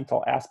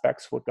experimental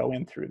aspects would go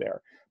in through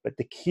there. But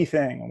the key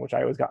thing, which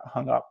I always got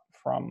hung up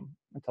from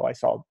until I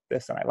saw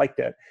this and I liked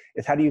it,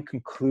 is how do you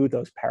conclude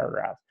those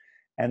paragraphs?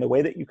 And the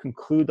way that you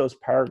conclude those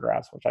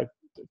paragraphs, which I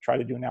try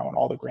to do now in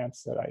all the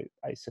grants that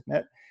I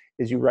submit,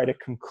 is you write a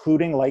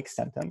concluding like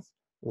sentence,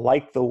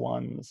 like the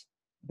ones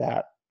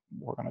that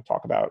we're going to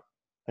talk about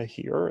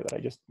here, that I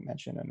just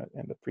mentioned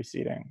in the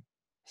preceding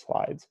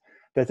slides,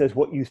 that says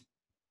what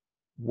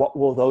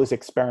will those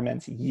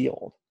experiments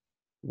yield?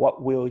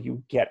 What will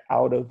you get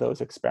out of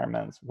those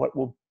experiments? What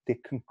will the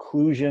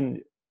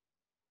conclusion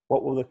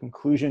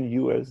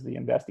you as the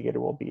investigator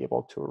will be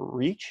able to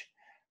reach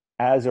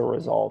as a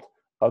result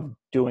of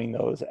doing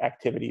those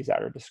activities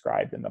that are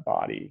described in the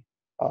body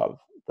of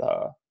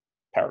the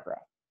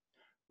paragraph?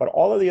 But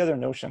all of the other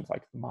notions,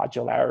 like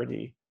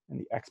modularity and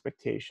the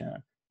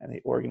expectation and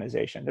the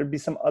organization. There'd be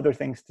some other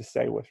things to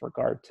say with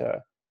regard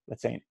to,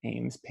 let's say, an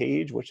aims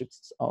page, which is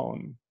its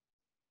own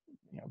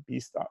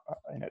beast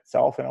in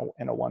itself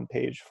in a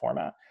one-page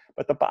format.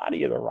 But the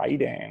body of the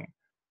writing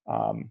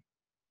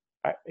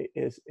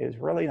is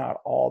really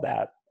not all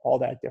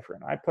that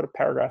different. I put a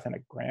paragraph in a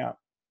grant,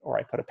 or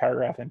I put a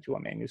paragraph into a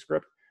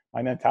manuscript.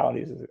 My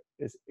mentality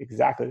is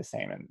exactly the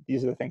same, and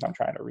these are the things I'm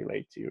trying to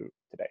relate to you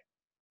today.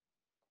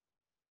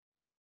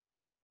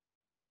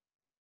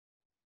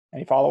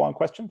 Any follow-on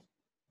questions?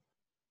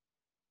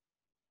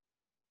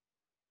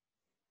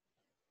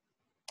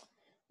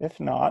 If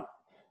not,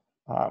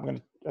 I've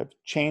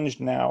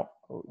changed now.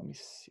 Oh, let me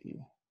see if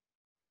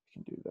I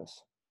can do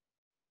this.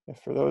 If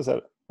for those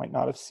that might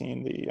not have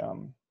seen the, I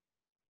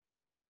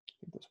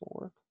think this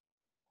will work.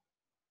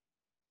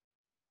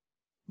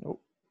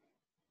 Nope.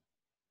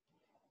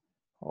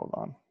 Hold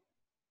on.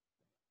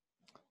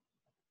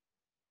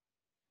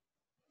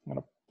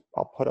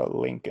 I'll put a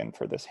link in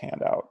for this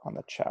handout on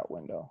the chat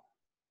window.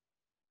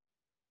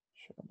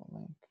 Share the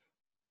link.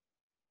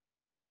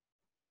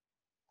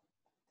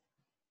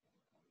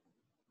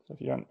 So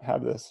if you don't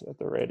have this at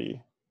the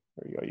ready,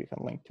 there you go. You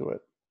can link to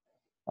it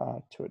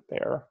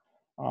there.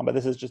 But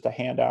this is just a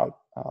handout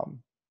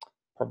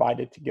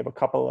provided to give a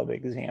couple of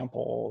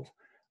examples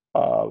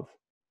of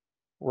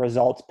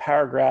results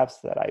paragraphs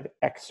that I've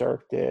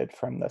excerpted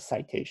from the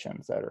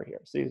citations that are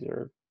here. So these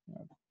are,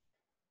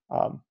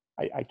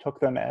 I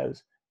took them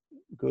as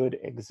good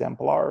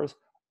exemplars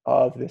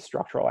of the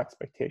structural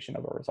expectation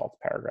of a results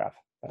paragraph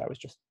that I was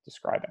just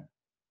describing.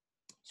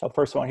 So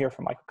first one here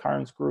from Michael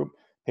Karn's group,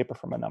 paper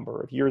from a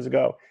number of years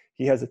ago.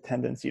 He has a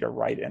tendency to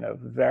write in a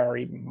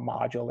very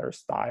modular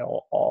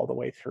style all the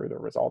way through the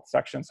results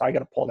section. So I got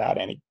to pull out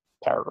any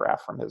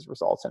paragraph from his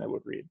results and it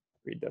would read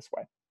this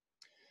way.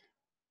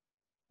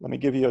 Let me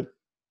give you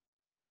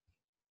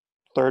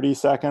 30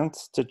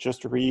 seconds to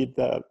just read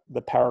the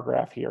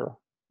paragraph here.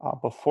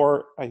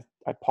 Before I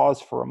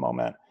pause for a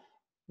moment,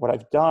 what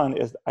I've done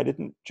is I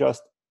didn't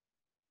just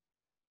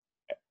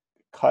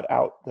cut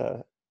out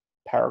the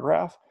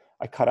paragraph.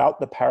 I cut out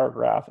the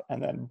paragraph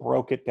and then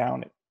broke it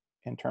down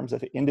in terms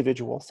of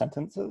individual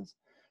sentences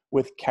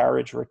with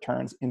carriage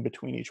returns in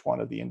between each one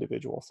of the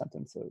individual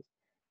sentences.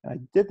 And I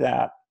did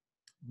that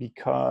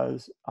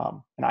because,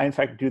 and I in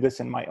fact do this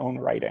in my own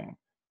writing.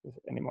 If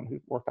anyone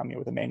who's worked on me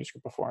with a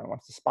manuscript before and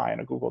wants to spy on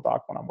a Google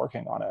Doc when I'm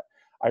working on it,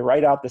 I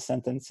write out the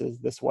sentences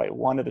this way,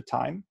 one at a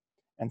time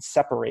and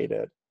separate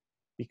it,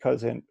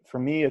 because for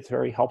me, it's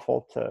very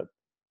helpful to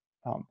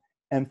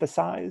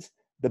emphasize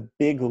the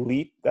big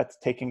leap that's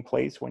taking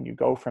place when you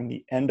go from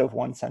the end of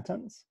one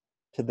sentence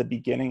to the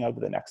beginning of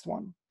the next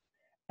one.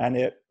 And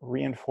it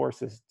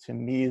reinforces to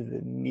me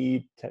the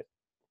need to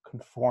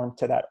conform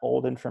to that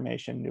old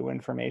information, new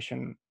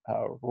information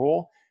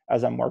rule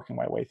as I'm working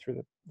my way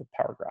through the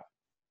paragraph.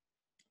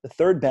 The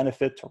third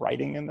benefit to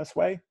writing in this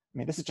way, I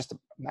mean, this is just a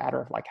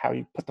matter of like how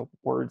you put the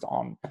words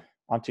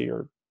onto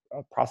your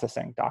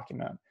processing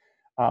document,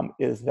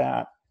 is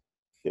that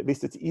at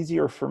least it's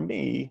easier for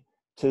me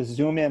to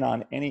zoom in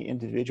on any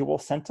individual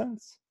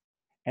sentence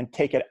and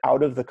take it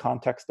out of the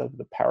context of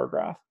the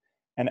paragraph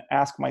and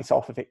ask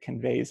myself if it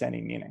conveys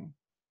any meaning.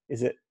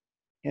 Is it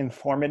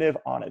informative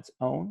on its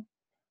own,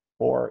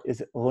 or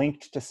is it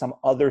linked to some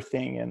other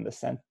thing in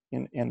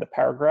the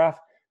paragraph,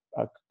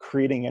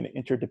 creating an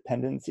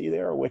interdependency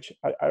there, which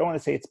I don't want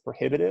to say it's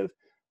prohibitive,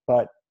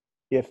 but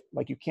if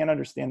like you can't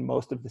understand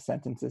most of the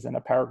sentences in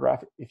a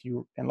paragraph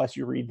unless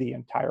you read the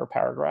entire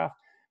paragraph,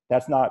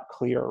 that's not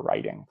clear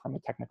writing from a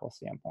technical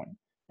standpoint.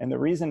 And the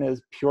reason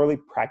is purely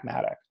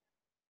pragmatic.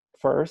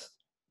 First,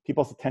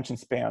 people's attention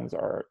spans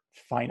are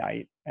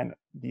finite, and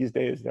these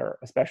days they're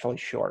especially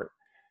short.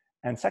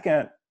 And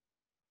second,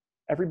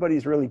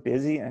 everybody's really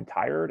busy and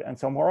tired. And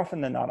so more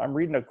often than not, I'm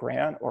reading a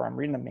grant or I'm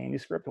reading a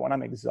manuscript when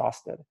I'm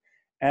exhausted.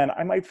 And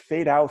I might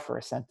fade out for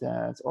a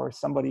sentence, or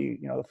somebody,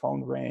 the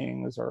phone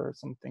rings or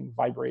something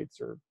vibrates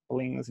or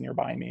blings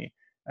nearby me.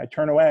 I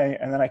turn away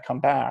and then I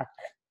come back.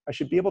 I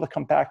should be able to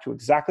come back to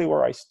exactly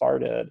where I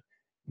started,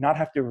 not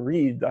have to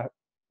read the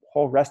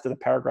whole rest of the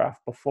paragraph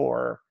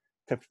before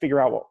to figure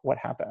out what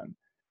happened.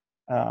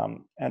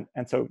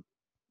 And so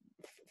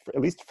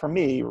at least for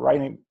me,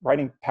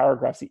 writing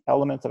paragraphs, the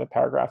elements of a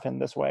paragraph in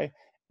this way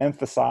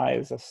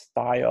emphasize a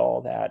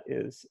style that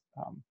is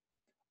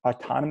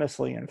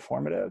autonomously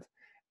informative.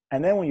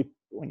 And then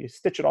when you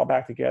stitch it all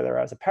back together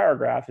as a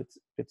paragraph,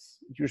 it's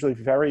usually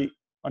very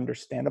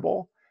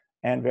understandable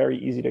and very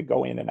easy to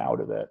go in and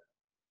out of it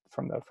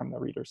from the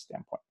reader's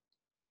standpoint.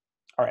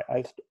 All right,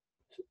 I've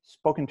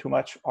spoken too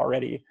much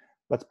already.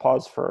 Let's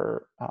pause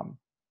for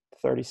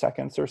 30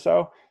 seconds or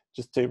so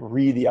just to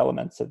read the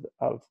elements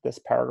of this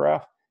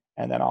paragraph,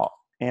 and then I'll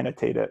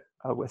annotate it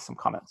with some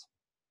comments.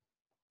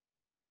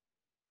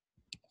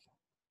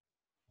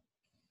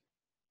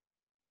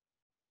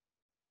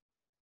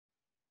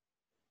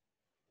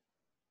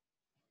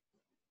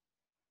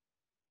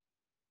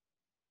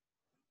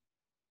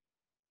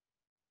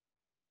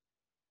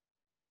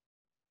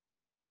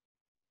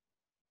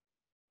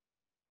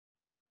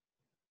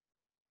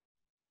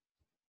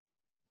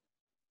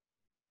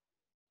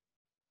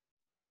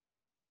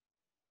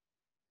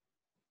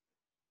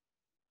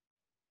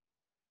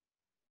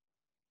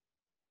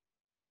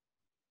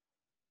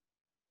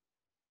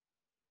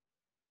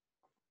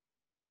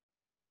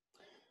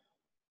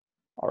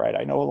 All right,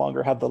 I no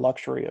longer have the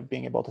luxury of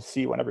being able to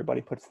see when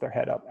everybody puts their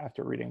head up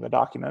after reading the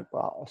document, but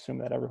I'll assume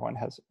that everyone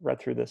has read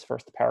through this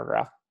first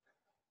paragraph.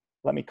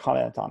 Let me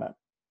comment on it.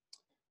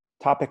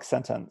 Topic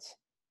sentence.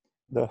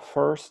 The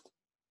first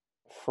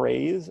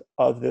phrase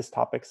of this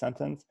topic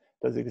sentence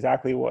does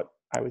exactly what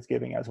I was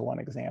giving as one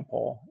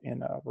example in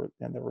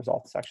the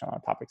results section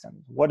on topic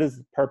sentence. What is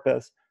the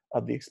purpose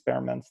of the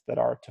experiments that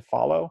are to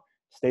follow?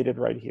 Stated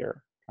right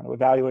here. Trying to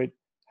evaluate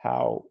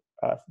how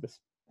this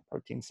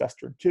protein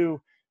cestrin-2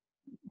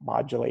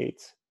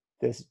 modulates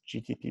this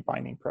GTP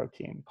binding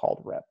protein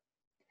called REP.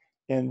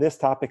 In this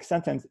topic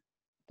sentence,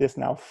 this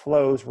now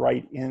flows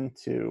right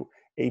into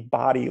a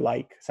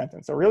body-like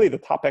sentence. So really the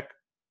topic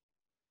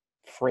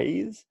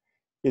phrase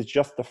is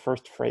just the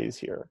first phrase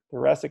here. The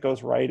rest, it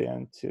goes right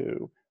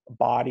into a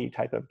body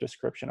type of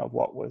description of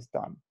what was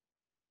done.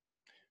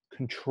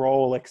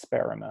 Control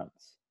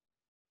experiments.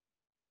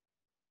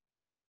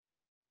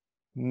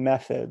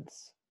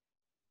 Methods.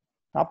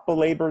 Not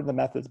belabor the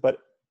methods, but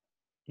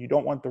you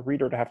don't want the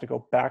reader to have to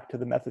go back to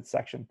the methods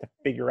section to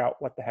figure out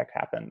what the heck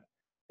happened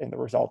in the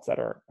results that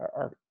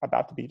are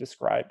about to be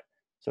described.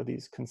 So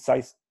these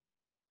concise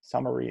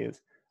summaries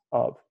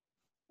of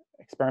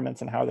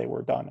experiments and how they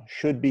were done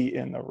should be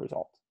in the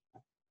results.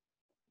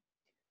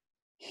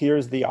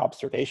 Here's the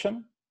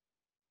observation,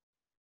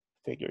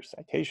 figure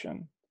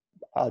citation,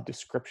 a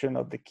description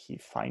of the key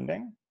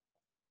finding,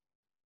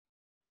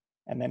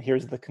 and then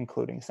here's the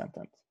concluding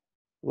sentence.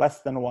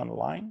 Less than one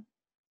line.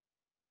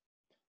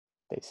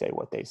 They say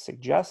what they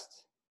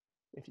suggest.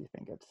 If you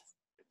think you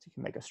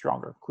can make a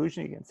stronger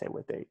conclusion, you can say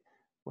what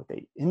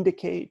they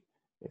indicate.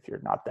 If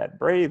you're not that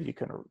brave, you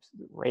can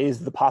raise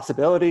the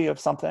possibility of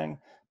something,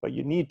 but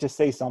you need to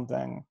say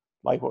something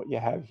like what you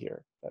have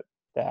here,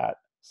 that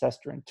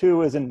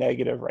cestrin-2 is a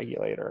negative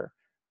regulator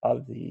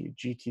of the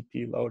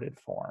GTP-loaded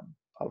form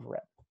of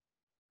REP.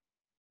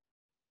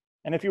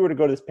 And if you were to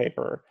go to this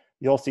paper,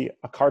 you'll see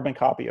a carbon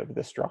copy of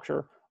this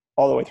structure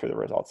all the way through the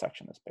results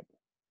section of this paper.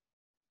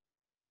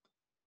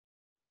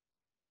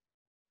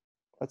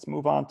 Let's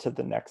move on to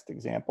the next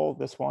example.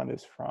 This one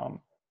is from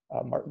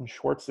Martin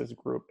Schwartz's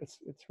group. It's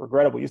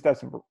regrettable. We used to have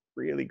some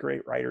really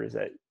great writers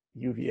at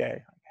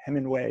UVA,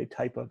 Hemingway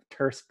type of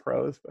terse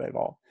prose, but they've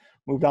all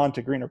moved on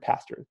to greener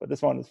pastures. But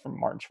this one is from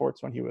Martin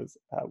Schwartz when he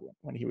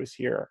was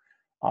here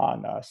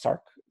on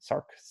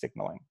SARC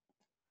signaling.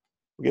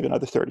 We'll get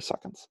another 30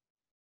 seconds.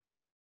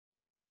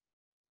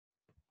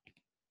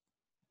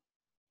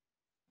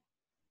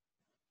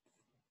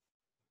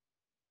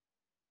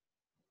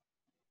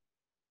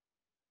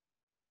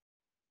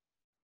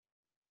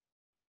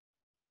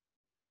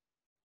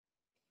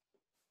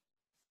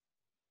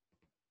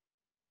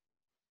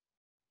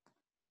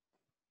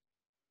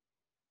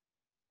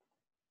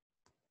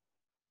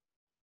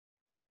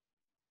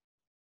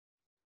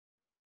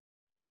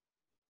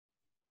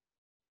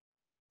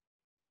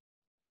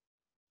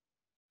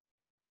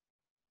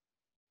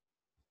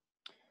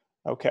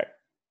 Okay,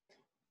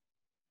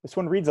 this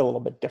one reads a little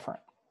bit different.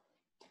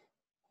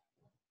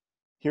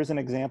 Here's an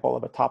example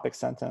of a topic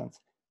sentence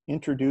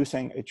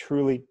introducing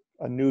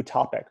a new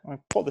topic. I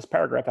pulled this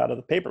paragraph out of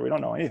the paper. We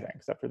don't know anything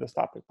except for this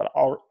topic, but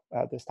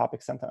this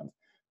topic sentence.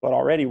 But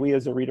already we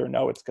as a reader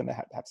know it's going to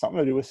have something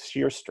to do with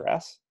shear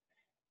stress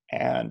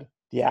and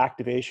the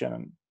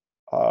activation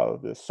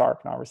of the SARC,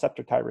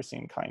 non-receptor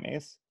tyrosine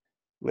kinase.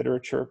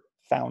 Literature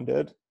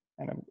founded,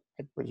 and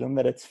I presume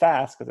that it's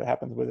fast because it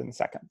happens within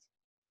seconds.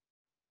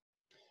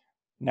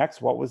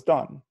 Next, what was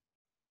done?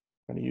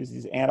 I'm going to use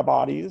these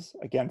antibodies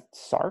against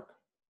SARC.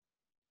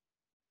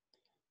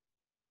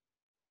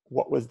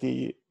 What was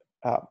the,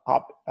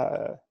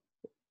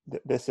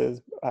 this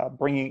is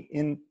bringing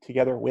in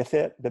together with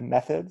it the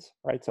methods,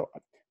 right? So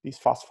these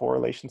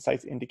phosphorylation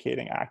sites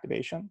indicating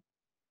activation.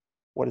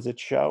 What does it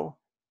show?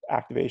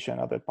 Activation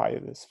of it by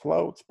this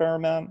flow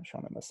experiment,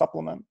 shown in the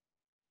supplement.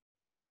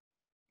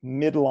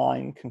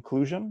 Midline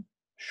conclusion,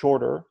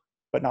 shorter,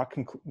 but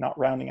not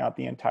rounding out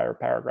the entire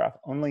paragraph,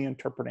 only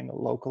interpreting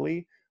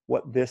locally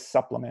what this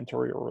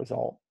supplementary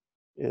result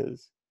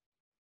is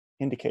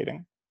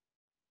indicating.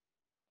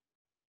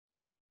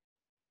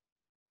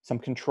 Some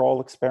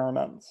control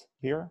experiments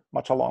here,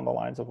 much along the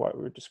lines of what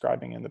we were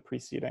describing in the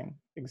preceding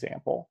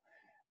example.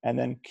 And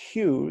then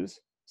cues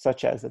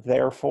such as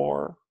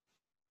therefore,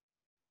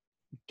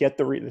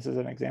 this is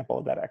an example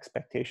of that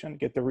expectation,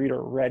 get the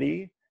reader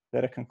ready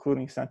that a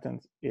concluding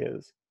sentence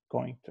is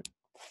going to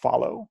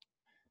follow.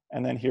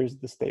 And then here's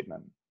the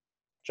statement,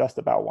 just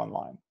about one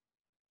line.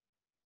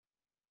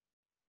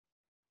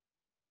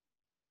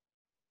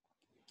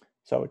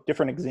 So a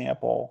different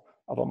example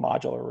of a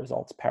modular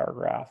results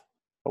paragraph,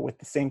 but with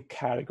the same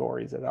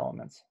categories of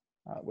elements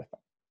with them.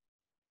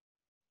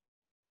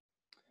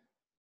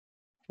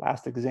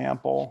 Last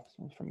example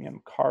is from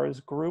Yim Carr's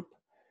group.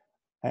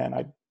 And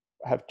I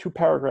have two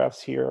paragraphs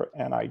here,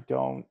 and I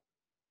don't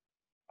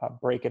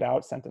break it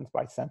out sentence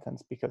by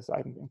sentence because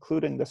I'm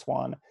including this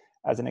one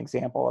as an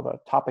example of a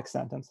topic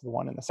sentence, the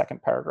one in the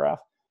second paragraph,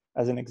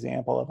 as an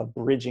example of a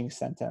bridging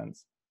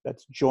sentence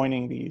that's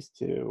joining these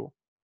two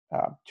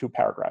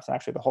paragraphs. And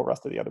actually the whole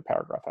rest of the other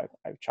paragraph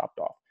I've chopped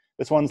off.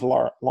 This one's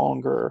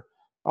longer.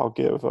 I'll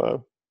give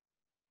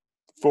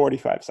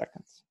 45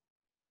 seconds.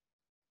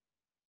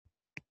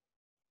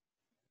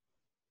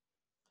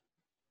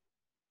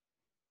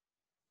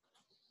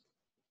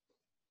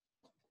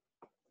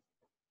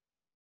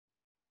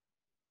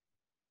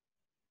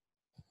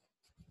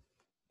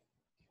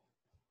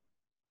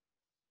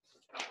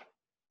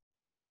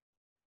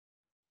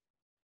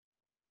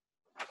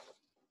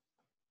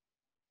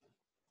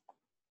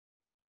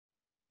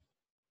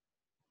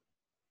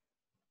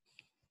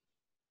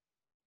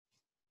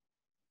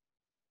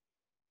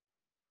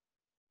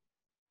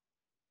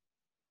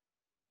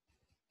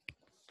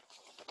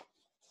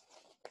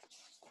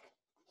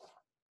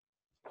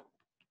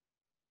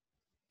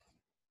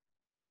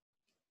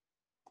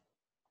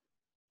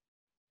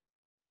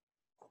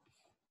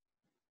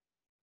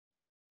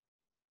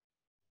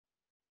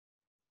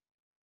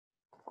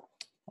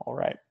 All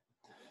right.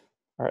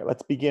 All right,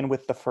 let's begin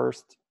with the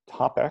first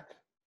topic.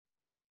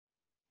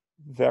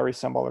 Very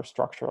similar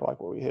structure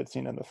like what we had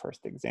seen in the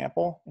first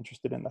example.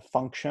 Interested in the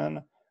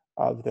function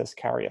of this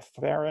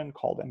carrier-afferent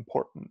called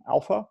important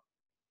alpha,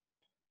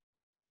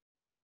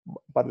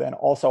 but then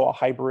also a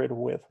hybrid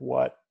with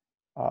what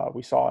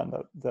we saw in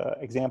the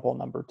example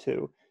number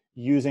 2,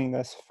 using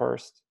this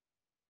first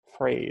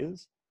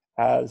phrase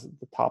as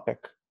the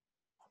topic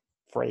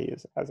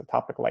phrase, as a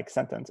topic-like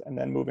sentence, and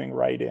then moving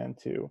right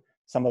into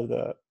some of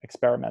the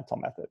experimental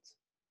methods.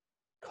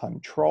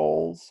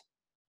 Controls,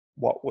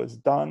 what was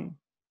done,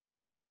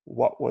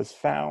 what was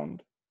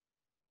found,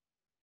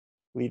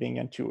 leading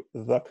into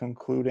the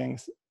concluding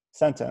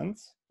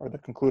sentence, or the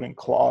concluding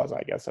clause,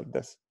 I guess, of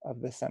this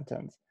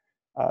sentence,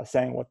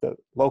 saying what the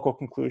local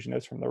conclusion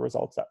is from the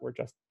results that were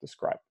just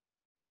described.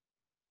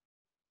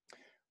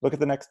 Look at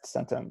the next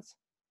sentence.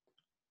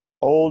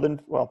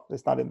 Well,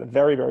 it's not in the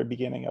very, very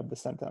beginning of the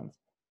sentence,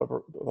 but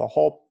the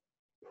whole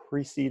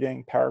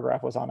preceding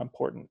paragraph was on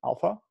important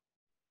alpha.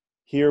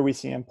 Here we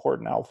see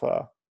important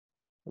alpha,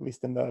 at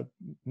least in the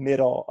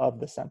middle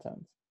of the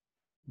sentence.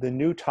 The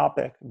new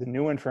topic, the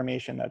new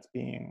information that's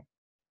being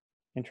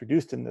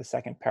introduced in the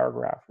second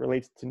paragraph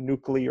relates to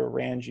nuclear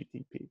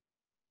RAN-GTP.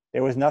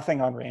 There was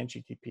nothing on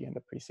RAN-GTP in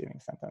the preceding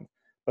sentence,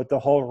 but the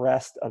whole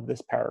rest of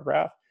this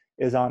paragraph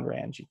is on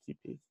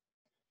RAN-GTP.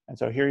 And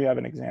so here you have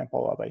an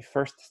example of a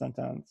first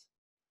sentence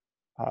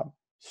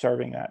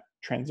serving that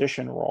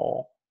transition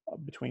role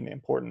between the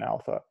important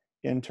alpha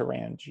into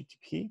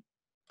RAN-GTP.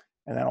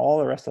 And then all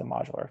the rest of the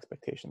modular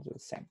expectations are the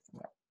same from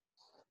there.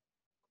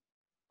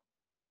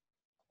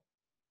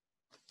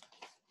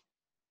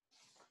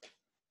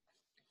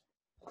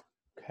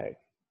 Okay.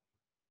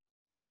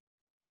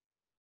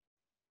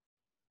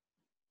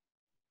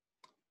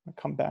 I'll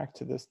come back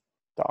to this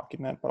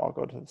document, but I'll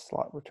go to the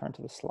slide, return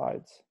to the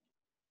slides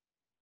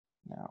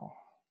now.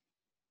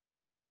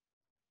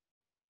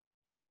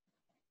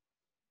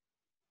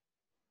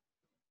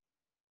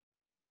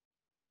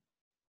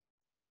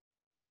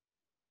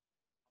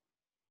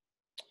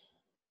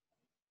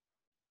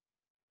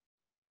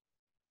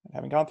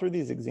 Having gone through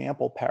these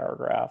example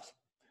paragraphs,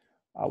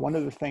 one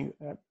of the things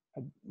that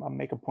I'll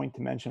make a point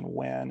to mention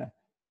when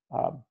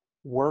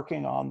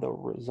working on the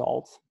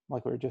results,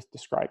 like we were just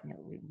describing,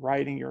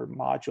 writing your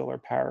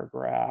modular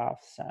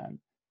paragraphs and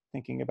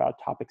thinking about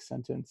topic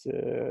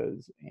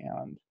sentences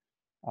and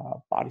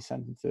body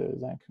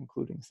sentences and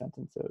concluding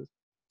sentences,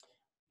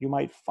 you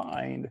might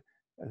find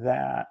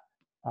that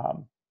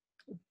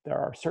there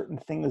are certain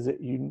things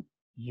that you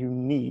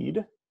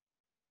need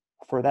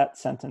for that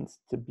sentence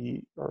to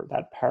be, or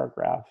that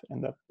paragraph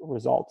and the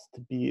results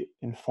to be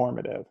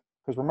informative.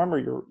 Because remember,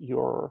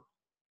 you're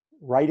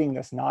writing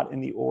this not in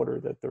the order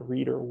that the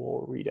reader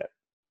will read it.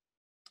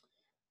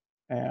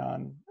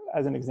 And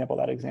as an example,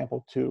 that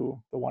example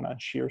 2, the one on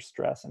shear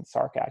stress and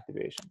SARC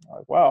activation,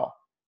 like, well,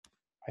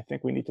 I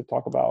think we need to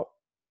talk about,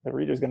 the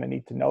reader's going to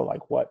need to know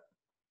like what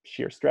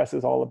shear stress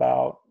is all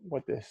about,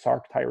 what the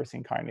SARC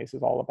tyrosine kinase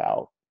is all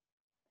about.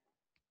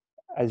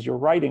 As you're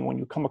writing, when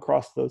you come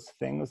across those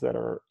things that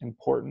are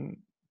important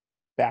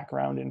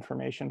background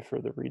information for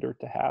the reader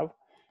to have,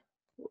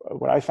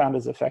 what I found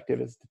is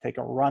effective is to take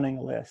a running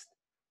list,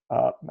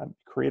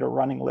 create a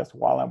running list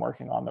while I'm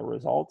working on the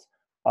results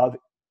of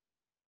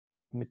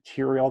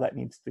material that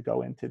needs to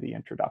go into the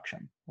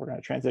introduction. We're going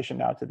to transition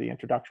now to the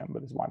introduction,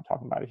 but this is why I'm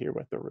talking about it here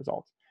with the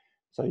results.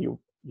 So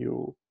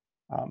you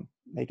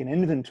make an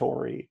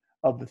inventory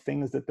of the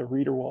things that the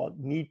reader will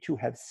need to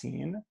have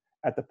seen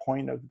at the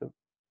point of the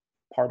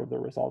part of the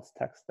results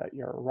text that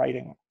you're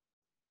writing.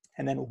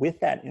 And then with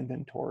that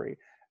inventory,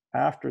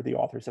 after the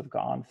authors have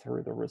gone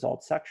through the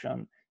results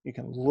section, you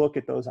can look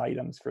at those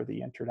items for the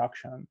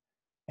introduction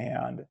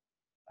and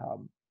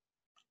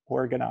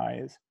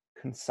organize,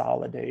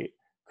 consolidate,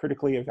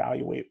 critically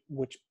evaluate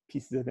which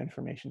pieces of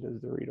information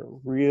does the reader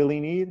really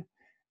need,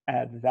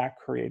 and that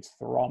creates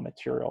the raw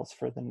materials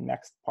for the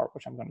next part,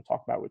 which I'm going to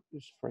talk about, which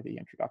is for the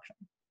introduction.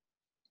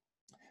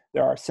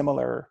 There are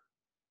similar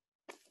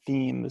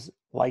themes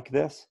like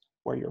this,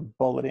 where you're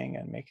bulleting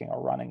and making a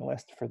running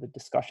list for the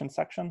discussion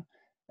section.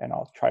 And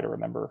I'll try to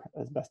remember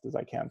as best as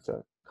I can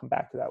to come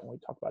back to that when we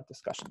talk about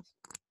discussions.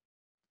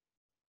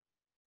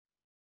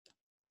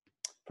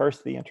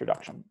 First, the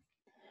introduction.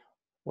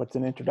 What's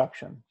an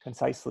introduction?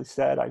 Concisely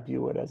said, I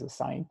view it as a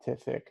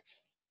scientific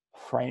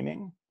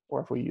framing,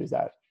 or if we use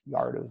that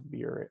yard of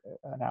beer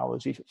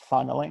analogy,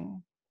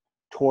 funneling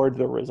toward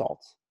the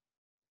results.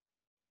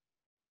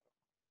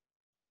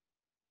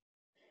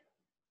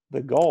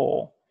 The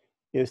goal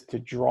is to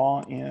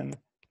draw in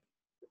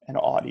an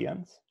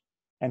audience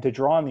and to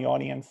draw in the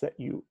audience that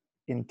you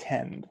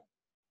intend.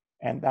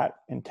 And that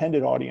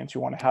intended audience,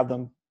 you want to have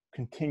them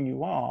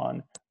continue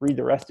on, read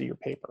the rest of your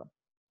paper.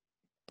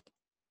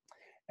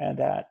 And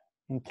that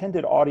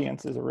intended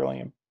audience is a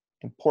really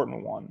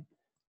important one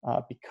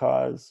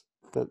because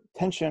the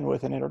tension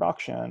with an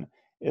introduction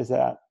is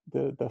that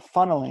the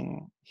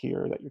funneling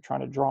here that you're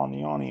trying to draw in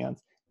the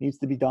audience needs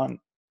to be done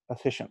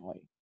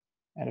efficiently.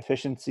 And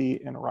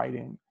efficiency in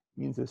writing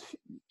means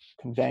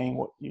conveying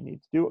what you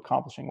need to do,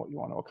 accomplishing what you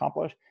want to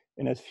accomplish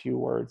in as few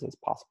words as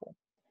possible.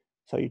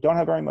 So you don't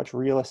have very much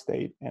real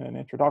estate in an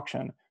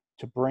introduction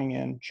to bring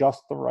in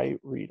just the right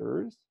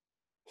readers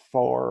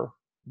for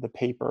the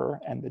paper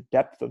and the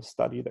depth of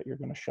study that you're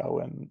going to show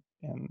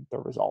in the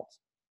results.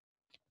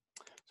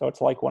 So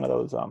it's like one of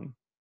those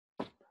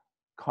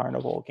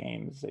carnival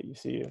games that you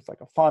see. It's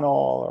like a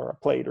funnel or a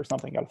plate or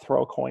something. You got to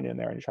throw a coin in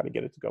there and you try to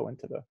get it to go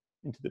into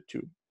the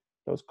tube.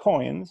 Those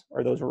coins,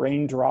 or those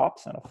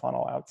raindrops in a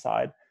funnel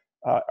outside,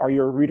 are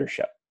your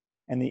readership.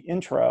 And the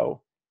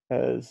intro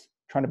is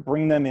trying to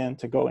bring them in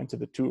to go into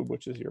the tube,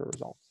 which is your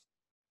results.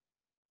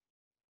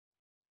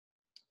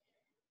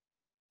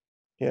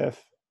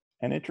 If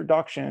an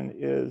introduction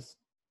is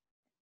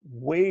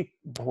way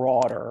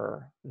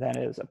broader than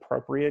is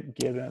appropriate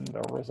given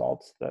the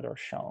results that are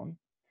shown,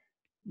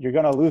 you're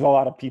going to lose a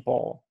lot of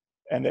people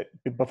and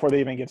before they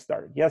even get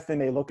started. Yes, they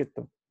may look at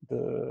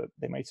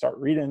they might start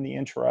reading the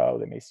intro,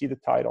 they may see the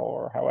title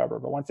or however,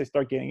 but once they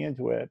start getting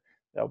into it,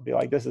 they'll be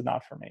like, this is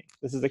not for me.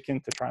 This is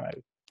akin to trying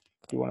to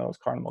do one of those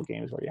carnival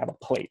games where you have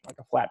a plate, like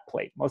a flat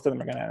plate. Most of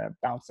them are going to end up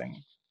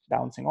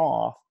bouncing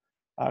off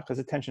because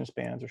attention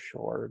spans are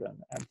short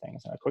and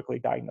things, and a quickly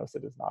diagnose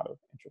it is not of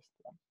interest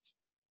to them.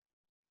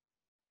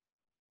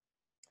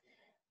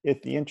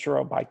 If the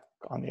intro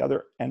on the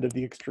other end of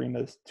the extreme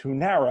is too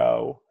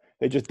narrow,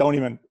 they just don't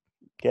even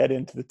get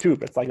into the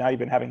tube. It's like not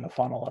even having the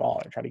funnel at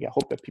all. They try to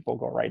hope that people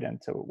go right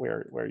into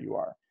where you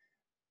are.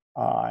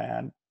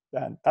 And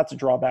that's a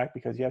drawback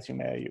because yes, you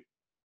may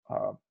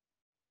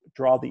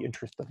draw the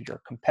interest of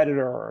your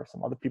competitor or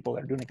some other people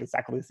that are doing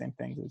exactly the same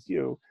things as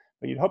you,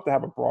 but you'd hope to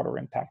have a broader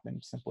impact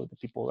than simply the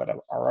people that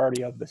are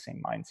already of the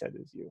same mindset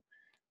as you.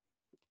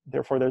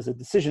 Therefore, there's a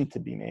decision to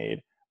be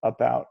made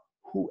about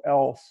who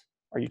else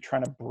are you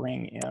trying to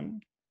bring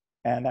in,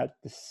 and that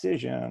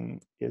decision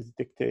is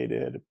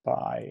dictated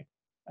by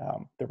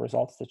the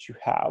results that you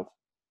have.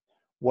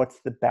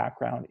 What's the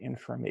background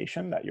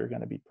information that you're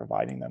going to be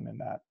providing them in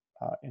that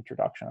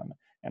introduction,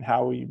 and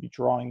how will you be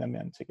drawing them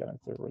in to get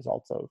into the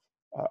results of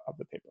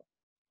the paper.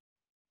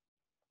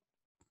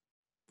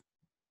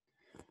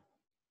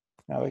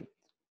 Now, the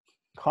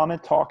common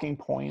talking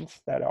points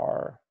that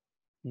are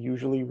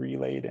usually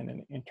relayed in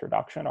an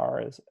introduction are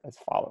as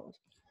follows.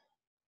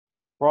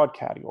 Broad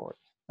categories.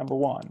 Number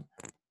one,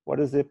 what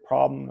is the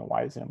problem and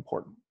why is it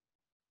important?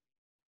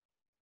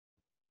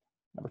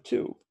 Number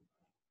two,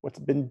 what's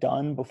been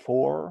done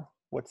before?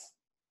 What's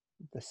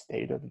the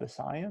state of the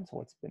science?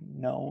 What's been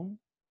known?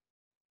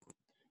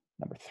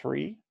 Number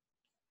three,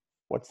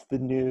 what's the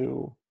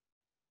new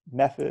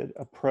method,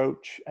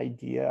 approach,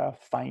 idea,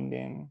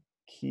 finding,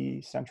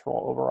 key,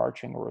 central,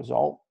 overarching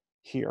result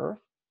here?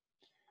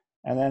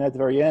 And then at the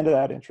very end of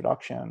that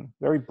introduction,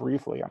 very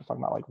briefly, I'm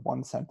talking about like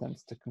one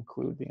sentence to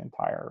conclude the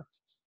entire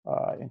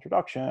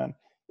introduction,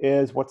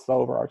 is what's the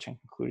overarching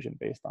conclusion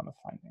based on the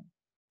finding?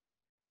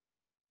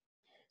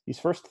 These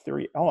first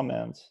three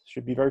elements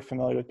should be very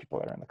familiar with people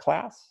that are in the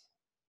class.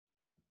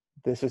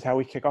 This is how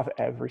we kick off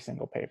every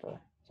single paper.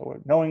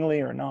 So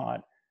knowingly or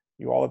not,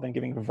 you all have been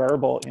giving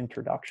verbal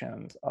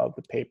introductions of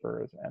the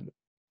papers, and the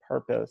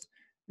purpose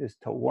is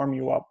to warm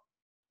you up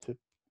to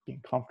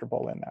being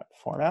comfortable in that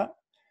format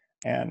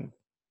and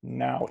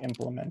now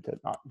implement it,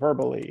 not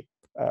verbally,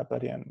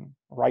 but in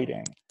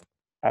writing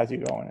as you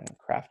go in and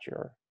craft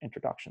your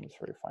introductions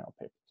for your final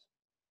papers.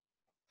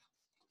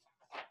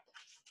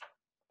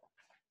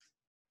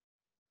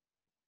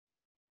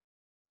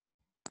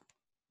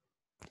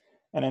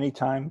 And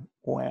anytime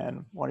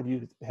when one of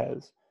you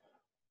has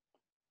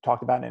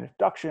talked about an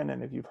introduction,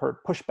 and if you've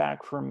heard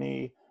pushback from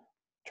me,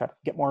 try to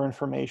get more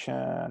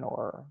information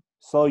or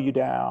slow you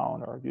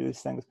down or do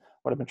these things,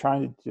 what I've been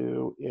trying to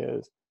do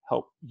is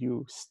help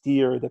you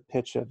steer the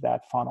pitch of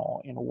that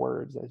funnel in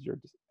words as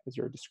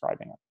you're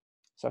describing it.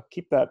 So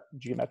keep that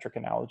geometric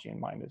analogy in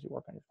mind as you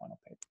work on your final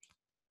papers.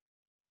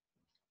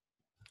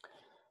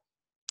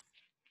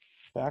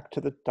 Back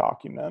to the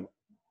document,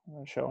 I'm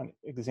going to show an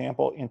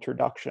example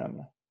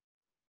introduction.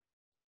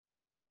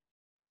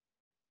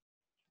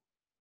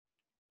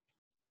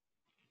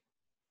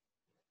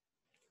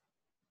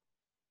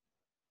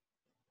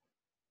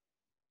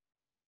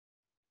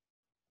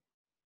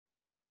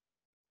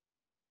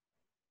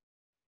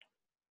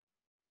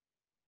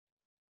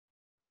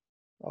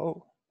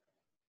 Oh,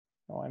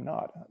 No, I'm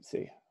not. Let's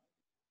see.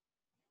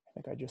 I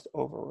think I just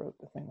overwrote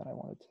the thing that I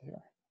wanted to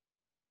hear.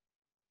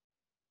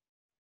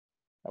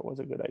 That was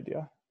a good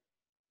idea.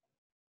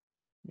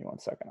 Give me 1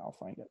 second, I'll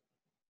find it.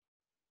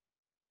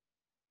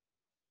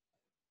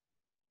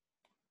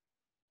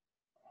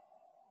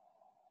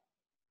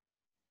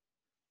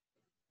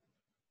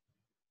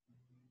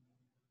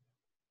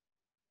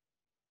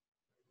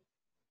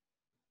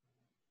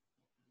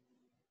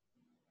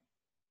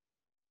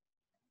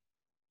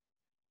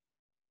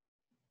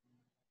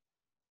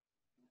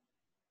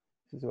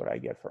 This is what I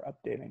get for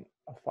updating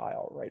a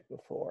file right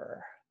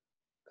before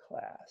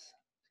class. Just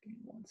give me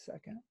 1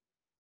 second.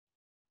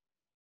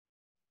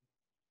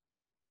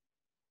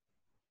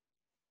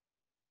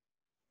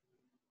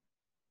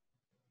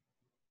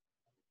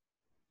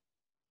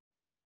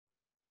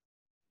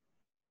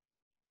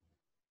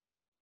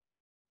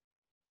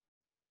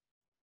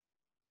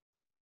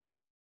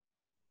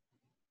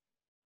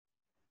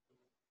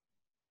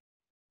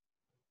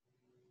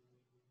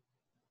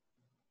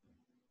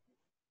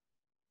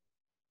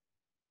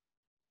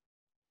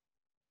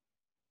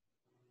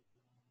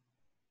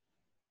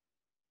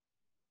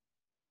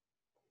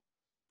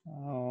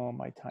 Oh,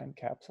 my time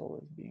capsule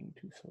is being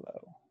too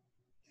slow.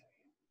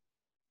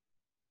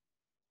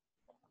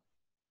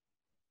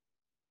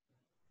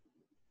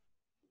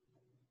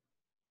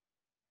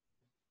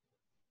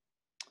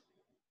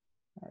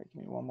 All right,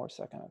 give me 1 more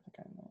second. I think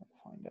I know where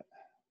to find it.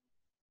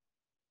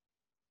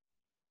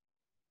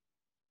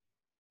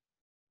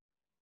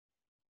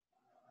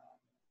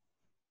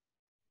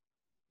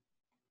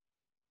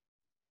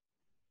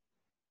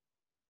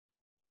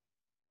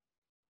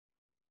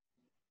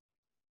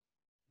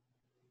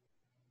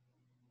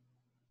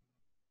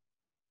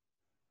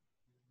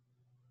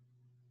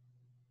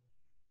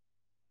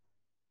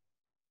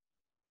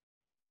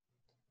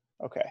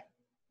 Okay.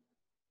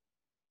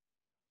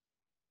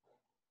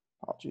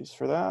 Apologies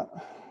for that.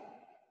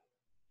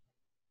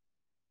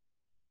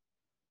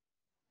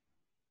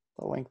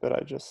 The link that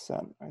I just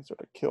sent, I sort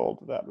of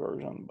killed that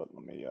version, but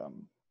let me,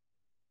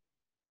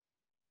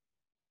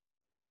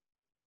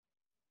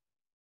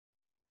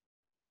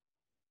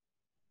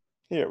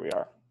 here we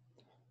are.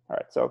 All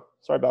right, so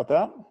sorry about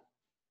that.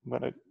 I'm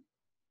gonna,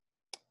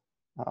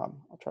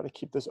 I'll try to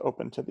keep this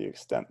open to the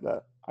extent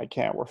that I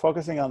can. We're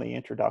focusing on the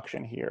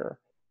introduction here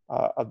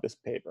of this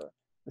paper.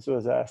 This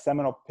was a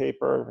seminal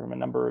paper from a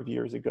number of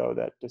years ago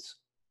that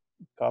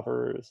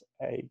discovers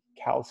a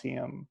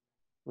calcium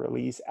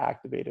release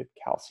activated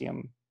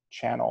calcium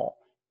channel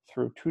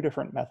through 2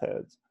 different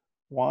methods.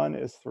 One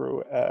is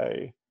through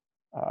a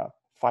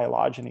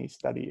phylogeny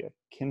study,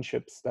 a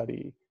kinship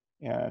study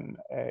in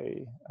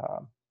a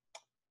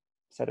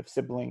set of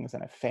siblings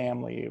and a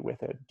family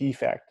with a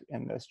defect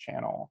in this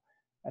channel.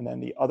 And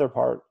then the other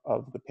part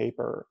of the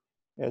paper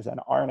is an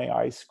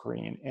RNAi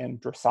screen in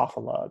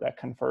Drosophila that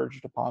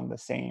converged upon the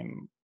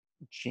same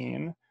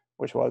gene,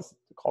 which was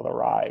called a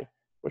RI,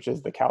 which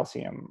is the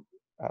calcium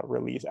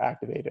release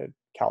activated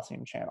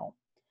calcium channel.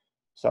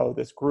 So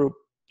this group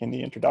in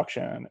the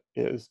introduction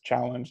is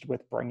challenged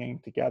with bringing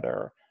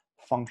together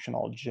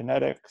functional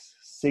genetics,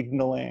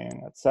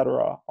 signaling, et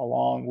cetera,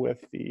 along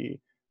with the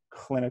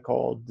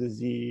clinical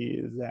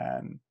disease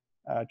and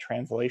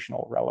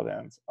translational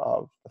relevance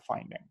of the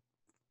finding.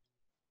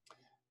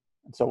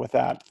 And so with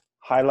that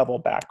high level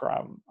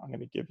background, I'm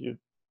going to give you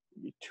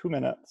 2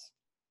 minutes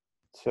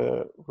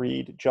to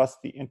read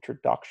just the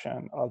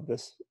introduction of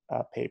this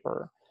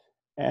paper.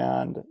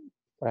 And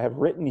what I have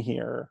written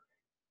here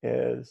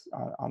is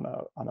on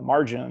the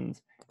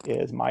margins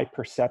is my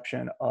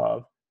perception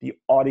of the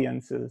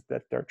audiences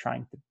that they're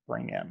trying to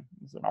bring in.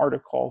 It's an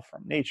article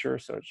from Nature,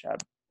 so it should have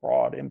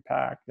broad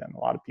impact, and a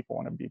lot of people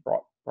want to be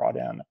brought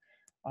in.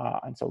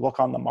 And so look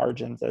on the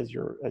margins as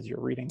you're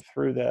reading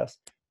through this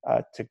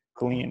to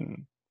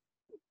glean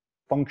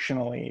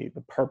functionally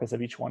the purpose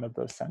of each one of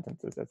those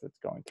sentences as it's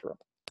going through.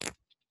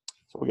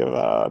 So we'll give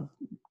a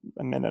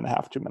minute and a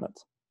half, 2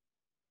 minutes.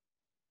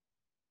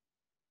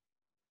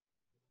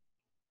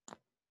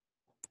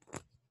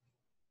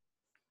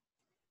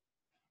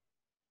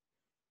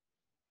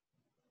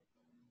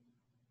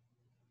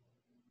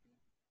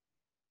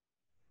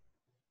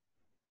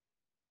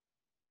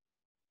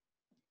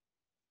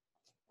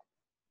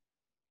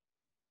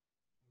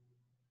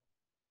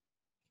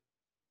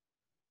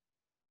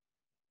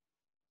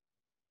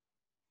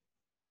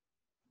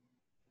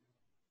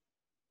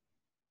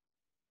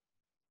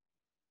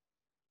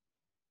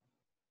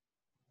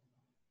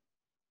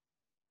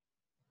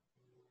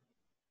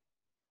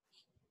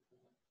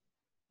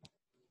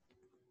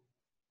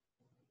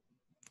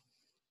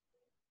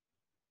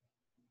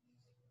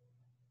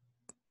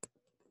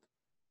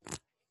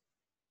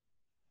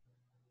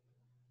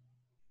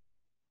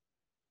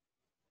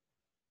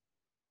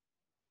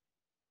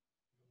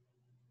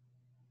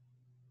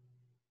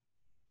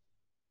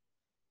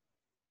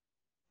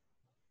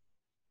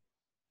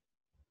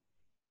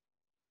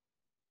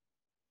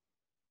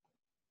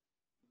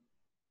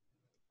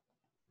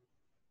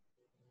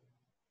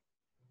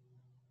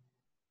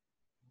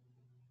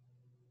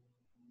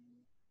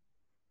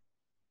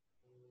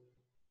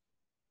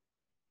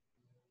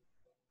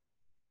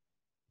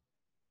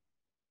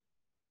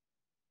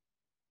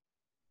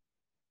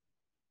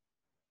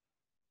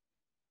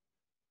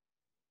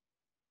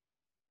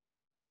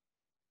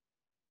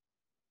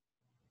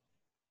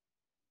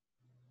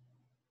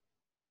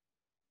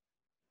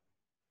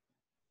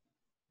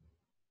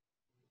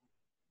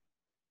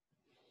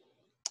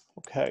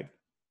 Okay.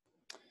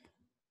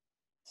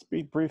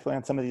 Speak briefly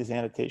on some of these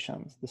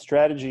annotations. The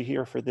strategy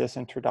here for this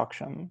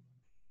introduction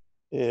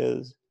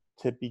is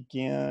to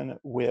begin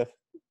with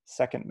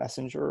second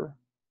messenger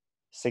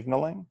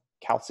signaling,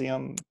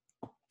 calcium,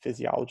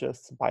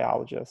 physiologists,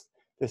 biologists.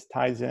 This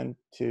ties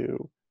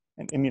into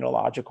an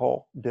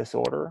immunological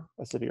disorder,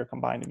 a severe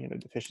combined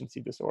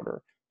immunodeficiency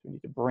disorder. We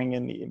need to bring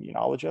in the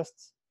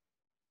immunologists.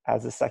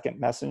 As a second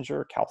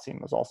messenger,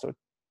 calcium is also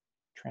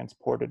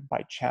transported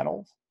by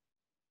channels.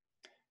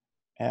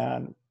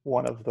 And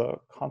one of the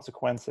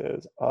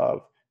consequences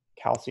of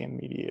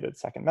calcium-mediated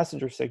second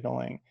messenger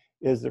signaling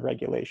is the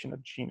regulation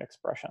of gene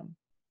expression.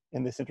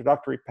 In this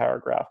introductory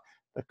paragraph,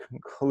 the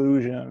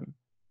conclusion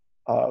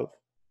of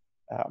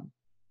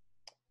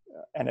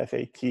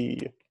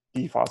NFAT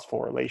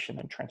dephosphorylation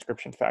and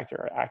transcription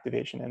factor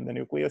activation in the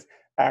nucleus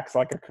acts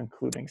like a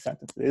concluding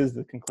sentence. It is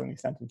the concluding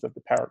sentence of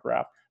the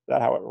paragraph.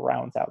 That's how it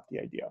rounds out the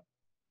idea.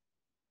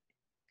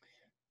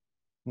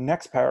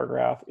 Next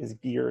paragraph is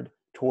geared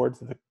towards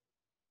the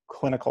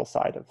clinical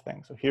side of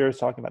things. So here is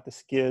talking about the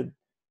SCID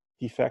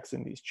defects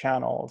in these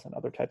channels and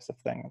other types of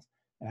things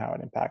and how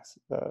it impacts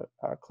the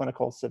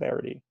clinical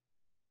severity.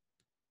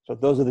 So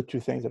those are the two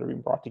things that are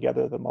being brought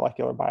together, the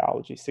molecular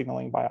biology,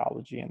 signaling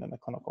biology, and then the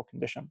clinical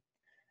condition.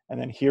 And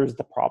then here's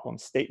the problem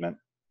statement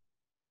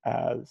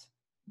as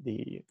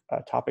the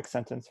topic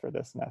sentence for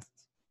this next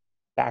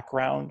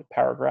background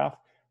paragraph,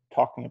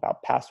 talking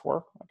about past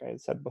work, like I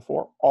said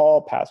before,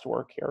 all past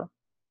work here.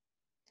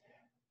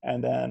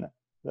 And then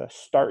the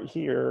start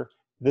here,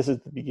 this is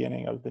the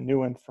beginning of the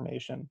new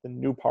information, the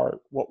new part,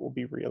 what will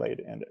be relayed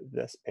in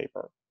this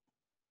paper.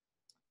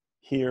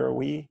 Here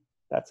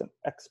that's an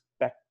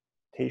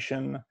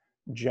expectation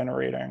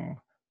generating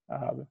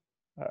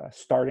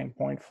starting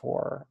point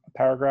for a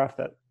paragraph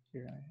that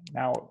you're going to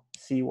now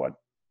see what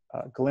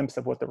a glimpse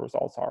of what the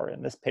results are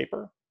in this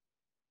paper,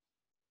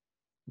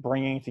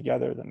 bringing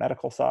together the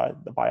medical side,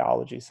 the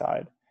biology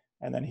side,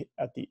 and then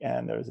at the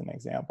end there's an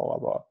example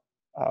of a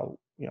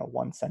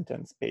one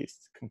sentence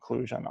based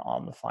conclusion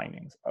on the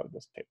findings of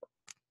this paper.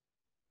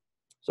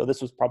 So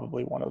this was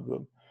probably one of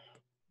the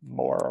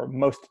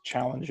most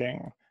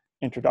challenging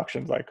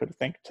introductions I could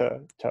think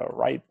to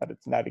write, but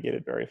it's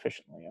navigated very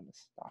efficiently in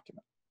this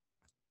document.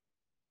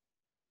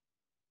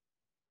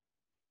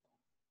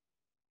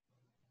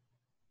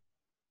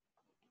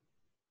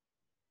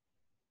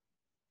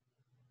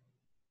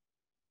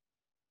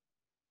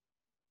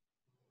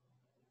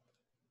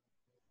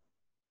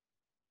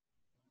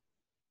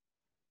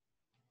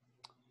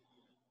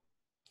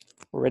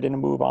 We're ready to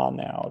move on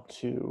now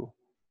to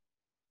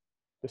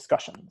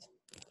discussions.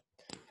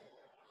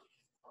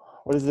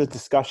 What does the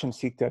discussion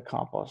seek to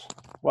accomplish?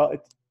 Well,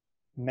 it's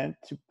meant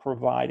to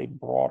provide a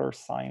broader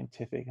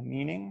scientific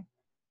meaning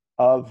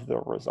of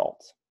the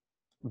results.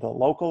 The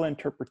local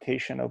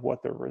interpretation of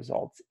what the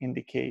results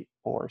indicate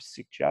or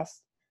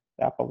suggest,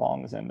 that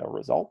belongs in the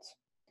results.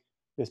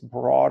 This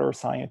broader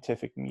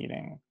scientific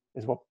meaning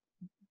is what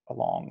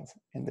belongs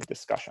in the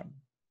discussion.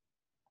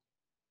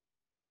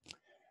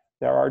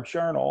 There are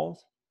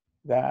journals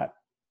that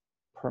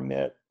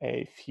permit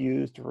a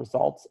fused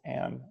results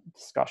and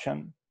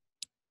discussion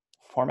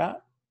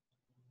format.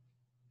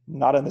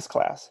 Not in this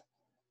class,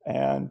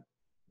 and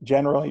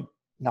generally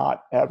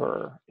not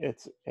ever.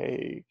 It's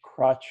a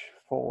crutch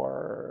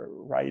for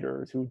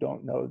writers who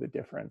don't know the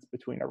difference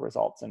between a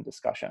results and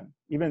discussion.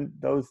 Even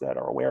those that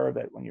are aware of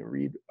it, when you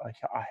read a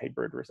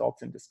hybrid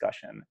results and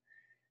discussion,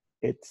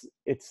 it's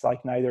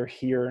like neither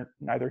here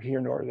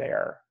nor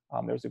there.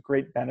 There's a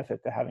great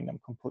benefit to having them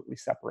completely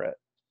separate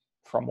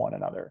from one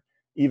another,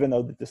 even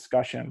though the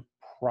discussion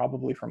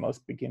probably for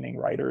most beginning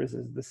writers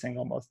is the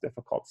single most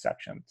difficult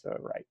section to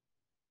write.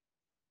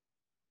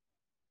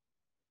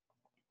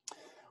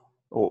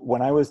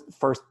 When I was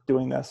first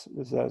doing this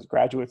as a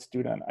graduate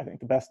student, I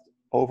think the best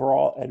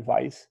overall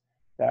advice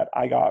that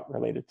I got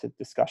related to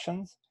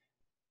discussions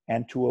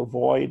and to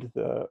avoid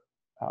the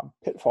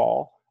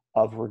pitfall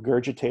of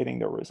regurgitating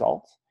the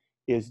results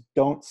is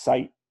don't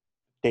cite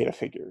data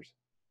figures.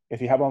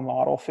 If you have a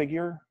model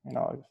figure,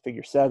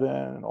 figure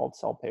 7, old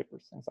cell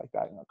papers, things like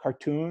that,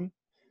 cartoon,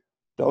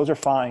 those are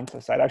fine to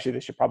cite. Actually,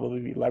 they should probably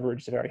be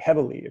leveraged very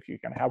heavily if you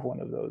can have one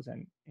of those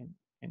in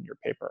your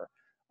paper.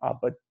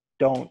 But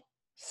don't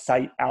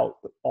cite out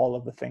all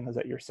of the things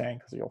that you're saying,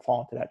 because you'll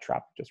fall into that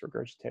trap of just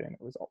regurgitating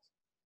the results.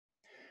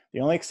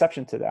 The only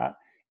exception to that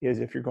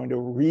is if you're going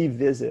to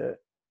revisit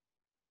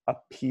a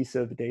piece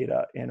of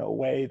data in a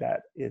way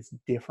that is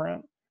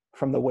different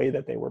from the way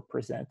that they were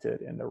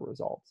presented in the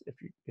results.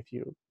 If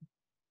you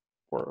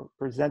were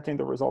presenting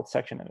the results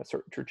section in a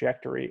certain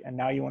trajectory, and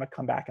now you want to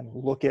come back and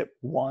look at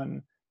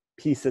one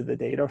piece of the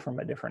data from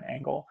a different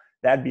angle,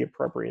 that'd be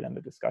appropriate in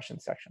the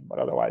discussion section, but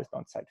otherwise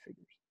don't cite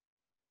figures.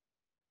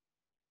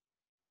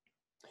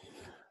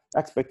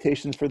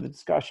 Expectations for the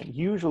discussion.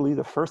 Usually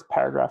the first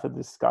paragraph of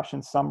the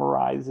discussion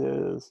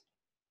summarizes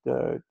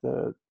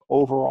the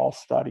overall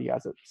study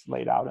as it's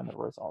laid out in the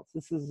results.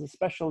 This is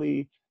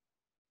especially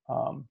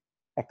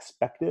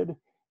expected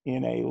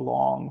in a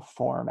long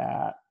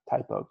format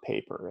type of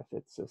paper. If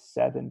it's a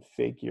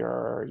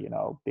 7-figure,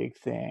 big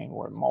thing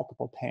or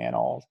multiple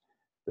panels,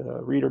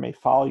 the reader may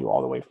follow you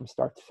all the way from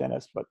start to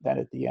finish, but then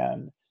at the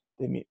end,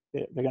 they're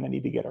going to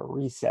need to get a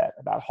reset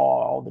about how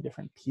all the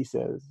different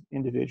pieces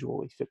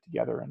individually fit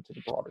together into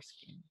the broader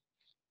scheme.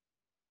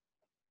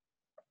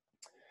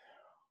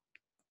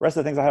 The rest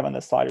of the things I have on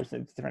this slide are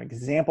different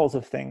examples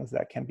of things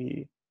that can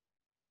be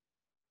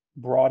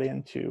brought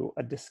into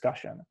a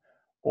discussion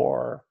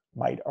or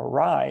might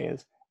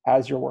arise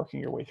as you're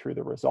working your way through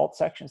the results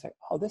section. Say,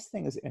 oh, this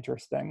thing is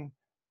interesting.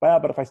 Well,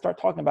 but if I start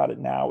talking about it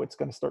now, it's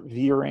going to start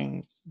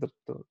veering the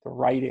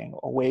writing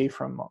away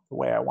from the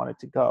way I want it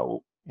to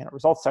go in a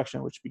results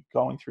section, which would be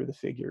going through the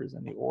figures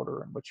in the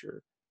order in which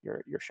you're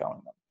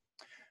showing them.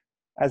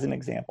 As an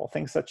example,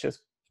 things such as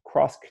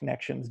cross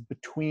connections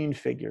between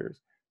figures,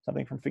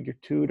 something from figure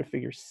 2 to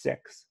figure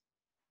 6,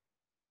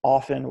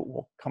 often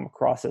will come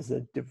across as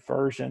a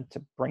diversion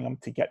to bring them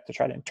to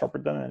try to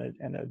interpret them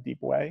in a deep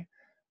way.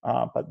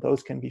 But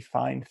those can be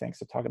fine things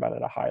to talk about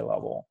at a high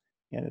level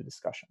in a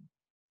discussion.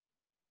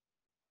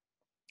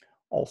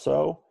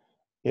 Also,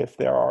 if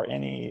there are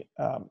any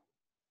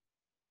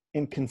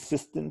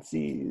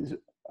inconsistencies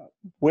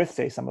with,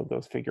 say, some of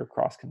those figure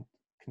cross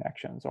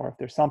connections, or if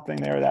there's something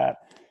there that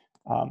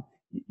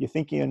you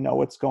think you know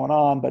what's going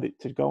on, but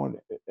to go and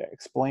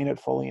explain it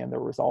fully in the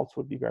results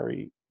would be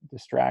very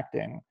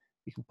distracting,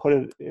 you can put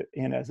it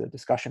in as a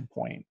discussion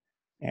point.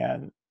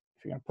 And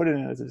if you're going to put it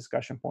in as a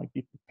discussion point,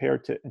 be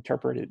prepared to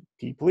interpret it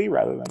deeply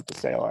rather than to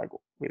say, like,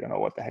 we don't know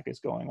what the heck is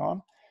going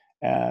on.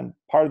 And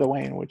part of the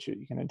way in which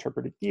you can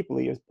interpret it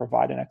deeply is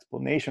provide an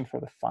explanation for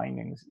the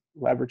findings,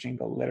 leveraging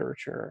the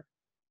literature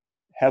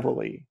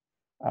heavily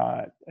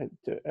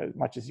as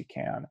much as you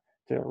can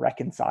to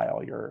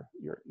reconcile your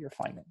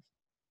findings.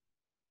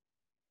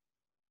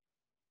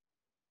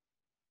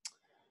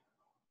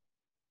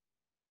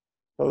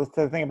 So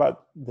the thing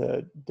about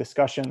the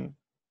discussion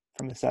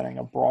from the setting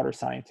of broader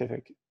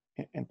scientific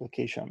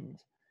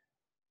implications.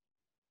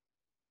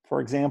 For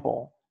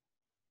example,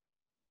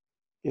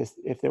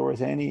 if there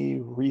was any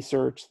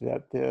research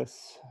that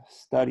this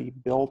study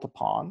built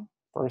upon,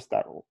 first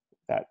that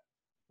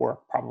work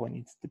probably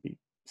needs to be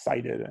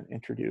cited and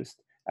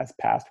introduced as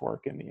past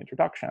work in the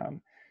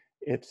introduction.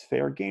 It's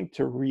fair game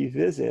to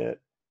revisit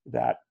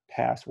that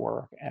past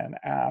work and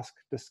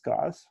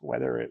discuss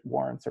whether it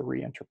warrants a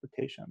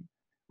reinterpretation.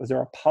 Was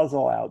there a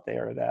puzzle out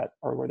there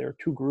or were there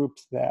two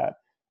groups that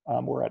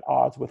were at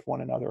odds with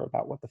one another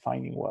about what the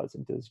finding was?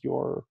 And does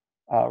your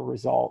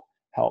result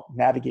help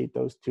navigate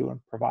those two and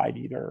provide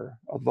either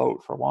a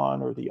vote for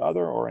one or the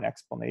other, or an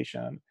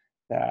explanation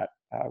that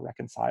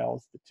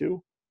reconciles the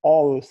two?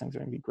 All those things are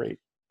going to be great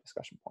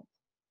discussion points.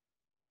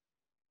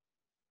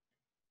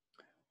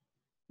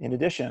 In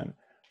addition,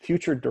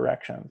 future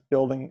direction,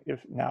 building,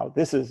 if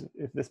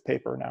this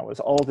paper now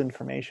is old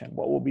information,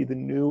 what will be the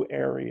new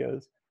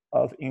areas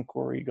of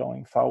inquiry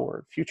going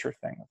forward, future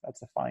things?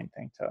 That's a fine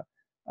thing to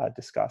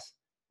discuss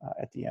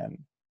at the end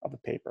of a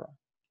paper.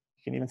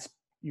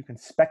 You can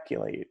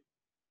speculate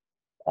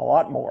a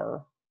lot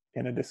more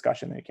in a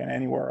discussion than you can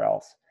anywhere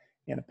else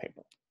in a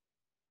paper.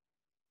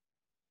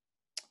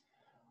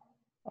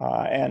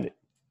 And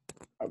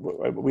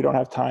we don't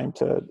have time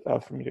for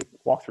me to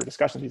walk through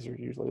discussions. These are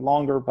usually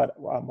longer, but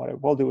what I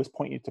will do is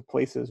point you to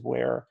places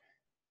where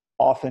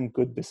often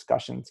good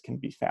discussions can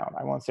be found.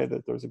 I won't say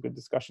that there's a good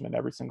discussion in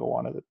every single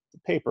one of the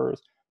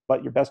papers,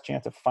 but your best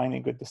chance of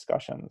finding good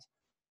discussions,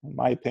 in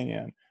my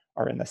opinion,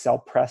 are in the Cell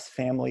Press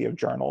family of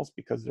journals,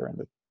 because they're in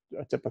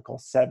a typical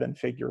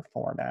 7-figure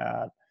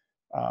format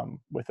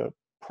with a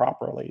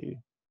properly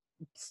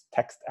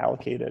text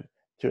allocated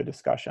to a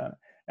discussion.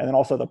 And then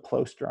also the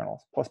PLOS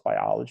journals, PLOS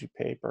biology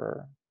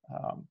paper,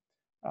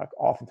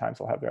 oftentimes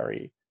will have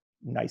very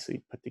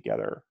nicely put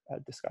together a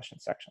discussion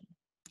section.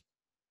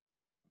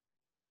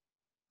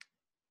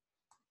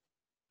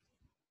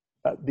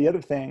 The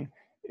other thing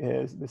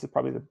is, this is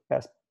probably the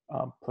best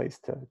place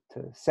to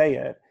say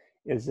it,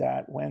 is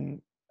that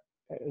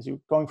as you're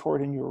going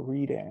forward in your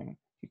reading,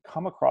 you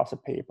come across a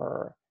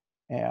paper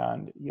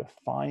and you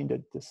find a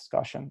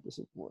discussion, this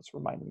is what's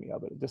reminding me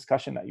of it, a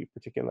discussion that you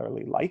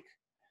particularly like,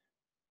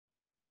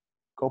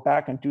 go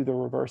back and do the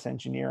reverse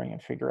engineering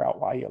and figure out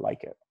why you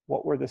like it.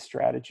 What were the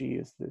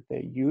strategies that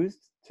they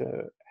used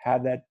to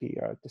have that be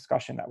a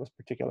discussion that was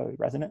particularly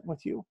resonant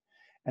with you?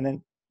 And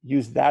then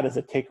use that as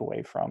a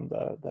takeaway from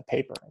the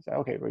paper. And say,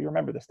 okay, well, you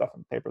remember this stuff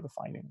in the paper, the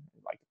finding,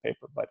 you like the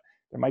paper, but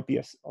there might be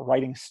a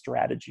writing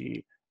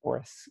strategy or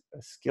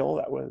a skill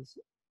that was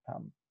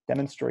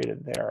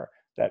demonstrated there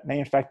that may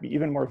in fact be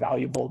even more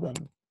valuable than,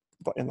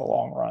 in the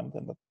long run,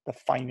 than the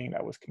finding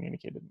that was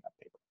communicated in that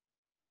paper.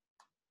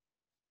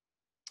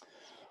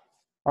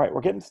 All right,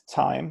 we're getting to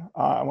time.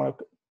 I want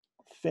to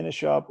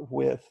finish up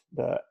with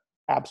the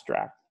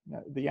abstract.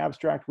 Now, the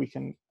abstract we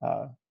can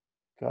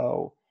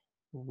go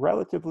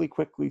relatively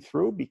quickly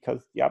through,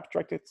 because the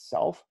abstract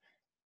itself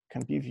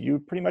can be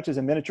viewed pretty much as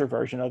a miniature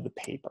version of the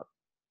paper.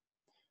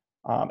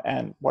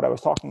 And what I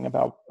was talking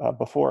about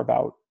before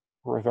about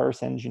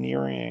reverse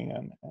engineering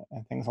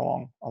and things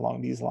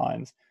along these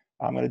lines,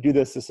 I'm going to do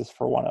this. This is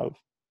for one of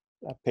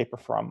a paper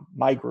from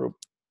my group,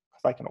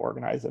 because I can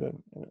organize it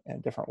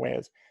in different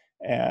ways.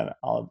 And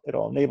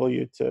it'll enable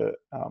you to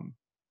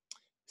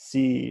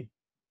see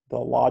the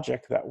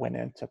logic that went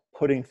into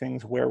putting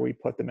things where we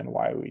put them and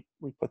why we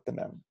put them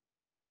in.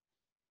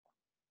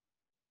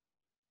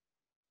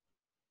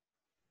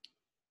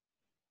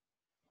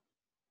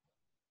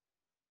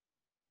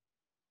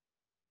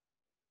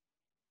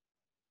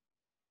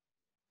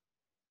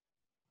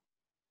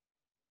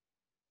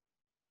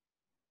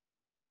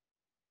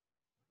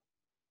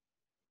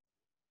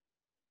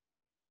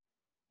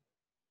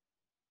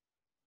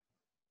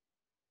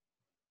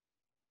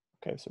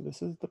 Okay, so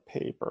this is the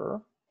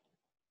paper,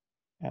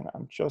 and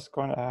I'm just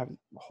going to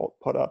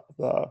put up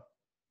the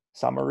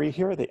summary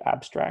here, the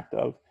abstract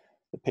of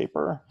the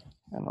paper,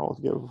 and I'll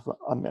give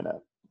a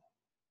minute,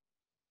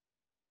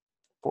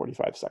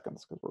 45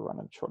 seconds, because we're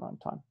running short on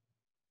time.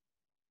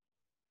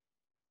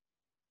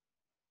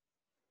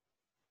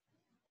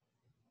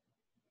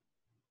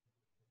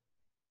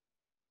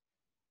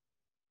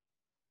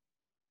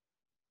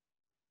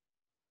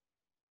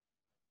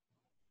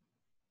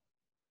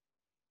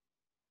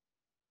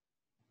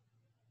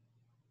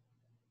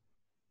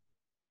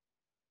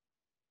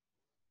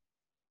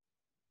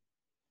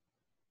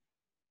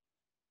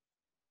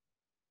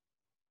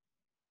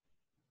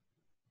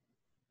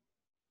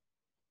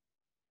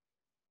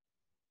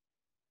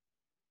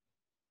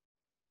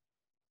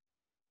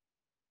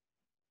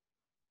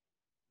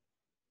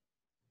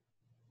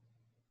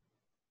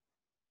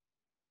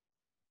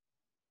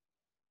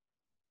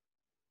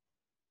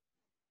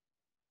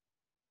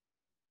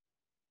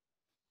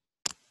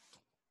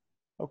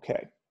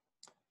 Okay,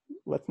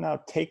 let's now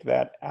take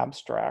that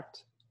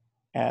abstract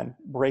and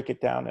break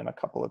it down in a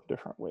couple of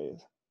different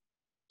ways.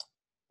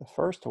 The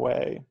first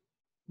way,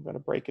 I'm going to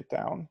break it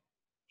down,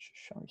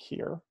 shown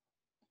here.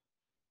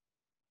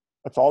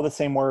 It's all the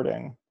same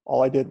wording.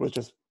 All I did was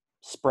just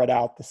spread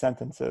out the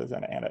sentences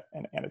and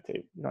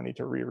annotate. You don't need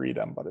to reread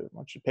them, but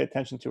what you pay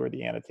attention to are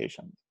the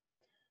annotations.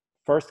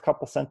 First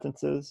couple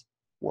sentences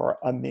were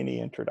a mini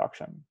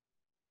introduction.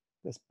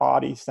 This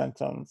body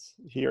sentence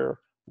here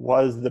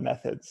was the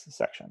methods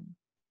section.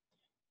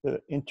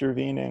 The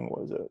intervening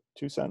was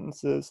 2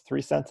 sentences,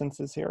 3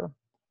 sentences here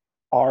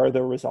are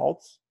the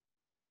results,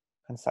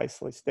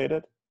 concisely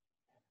stated.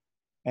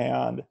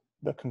 And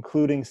the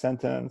concluding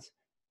sentence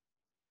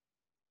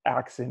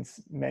acts in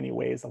many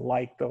ways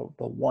like the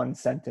one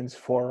sentence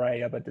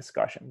foray of a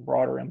discussion,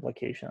 broader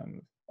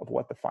implications of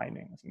what the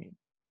findings mean.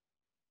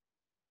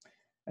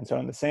 And so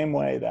in the same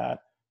way that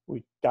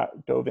we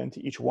dove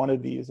into each one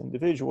of these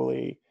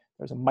individually,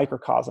 there's a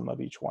microcosm of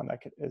each one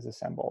that is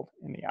assembled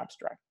in the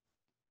abstract.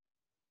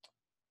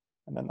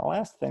 And then the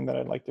last thing that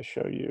I'd like to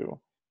show you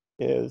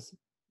is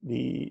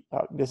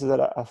this is at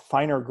a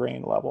finer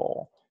grain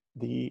level,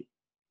 the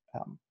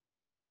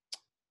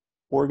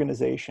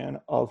organization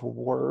of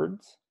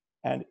words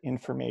and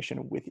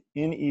information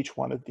within each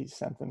one of these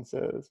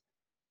sentences,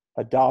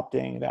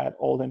 adopting that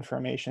old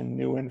information,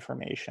 new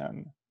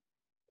information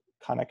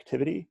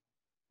connectivity,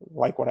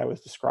 like what I was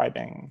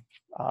describing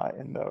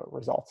in the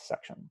results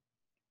section.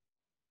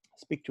 I'll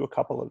speak to a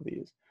couple of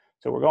these.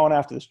 So we're going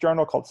after this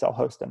journal called Cell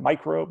Host and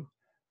Microbe.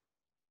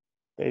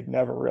 They'd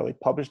never really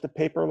published a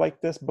paper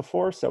like this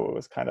before, so it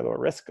was kind of a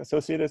risk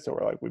associated. So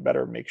we're like, we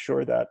better make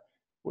sure that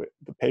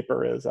the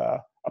paper is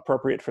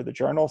appropriate for the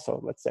journal. So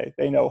let's say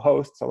they know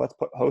host, so let's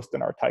put host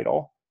in our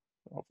title.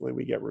 Hopefully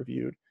we get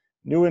reviewed.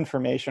 New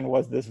information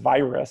was this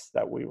virus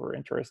that we were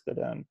interested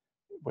in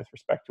with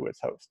respect to its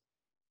host,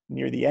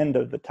 near the end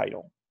of the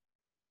title.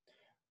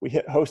 We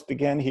hit host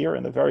again here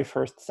in the very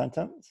first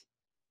sentence.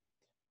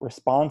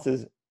 Response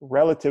is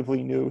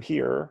relatively new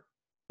here,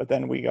 but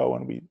then we go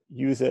and we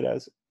use it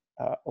as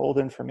old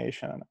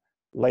information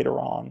later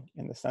on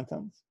in the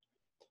sentence.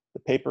 The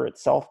paper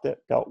itself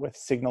dealt with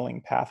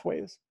signaling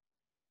pathways.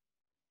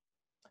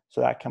 So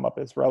that came up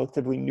as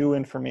relatively new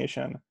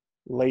information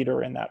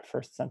later in that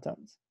first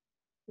sentence.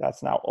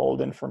 That's now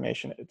old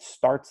information. It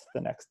starts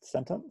the next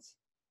sentence,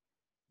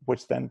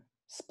 which then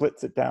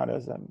splits it down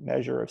as a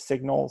measure of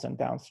signals and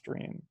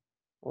downstream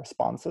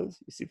responses.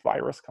 You see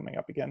virus coming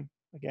up again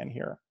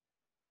here.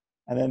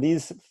 And then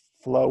these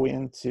flow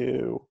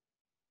into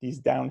these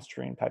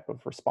downstream type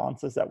of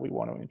responses that we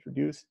want to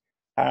introduce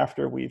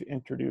after we've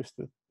introduced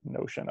the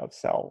notion of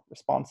cell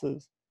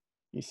responses.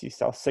 You see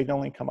cell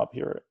signaling come up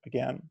here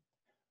again.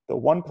 The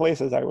one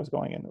place as I was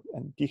going in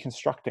and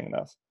deconstructing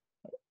this,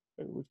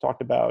 we've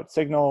talked about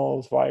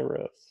signals,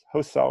 virus,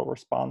 host cell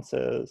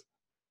responses,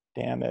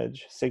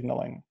 damage,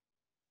 signaling.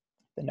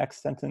 The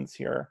next sentence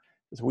here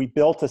is we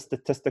built a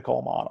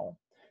statistical model.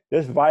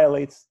 This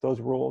violates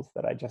those rules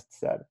that I just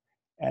said.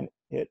 And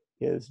it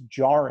is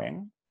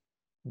jarring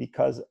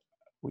because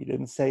we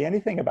didn't say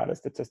anything about a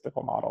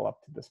statistical model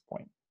up to this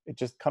point. It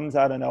just comes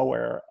out of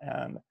nowhere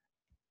and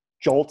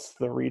jolts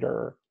the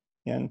reader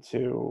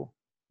into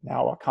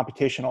now a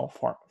computational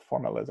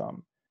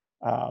formalism.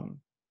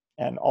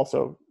 And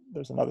also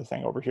there's another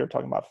thing over here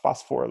talking about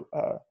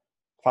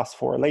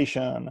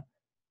phosphorylation,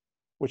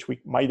 which we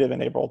might have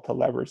been able to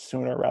leverage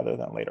sooner rather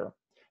than later.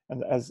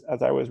 And as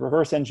I was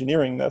reverse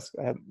engineering this,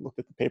 I hadn't looked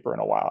at the paper in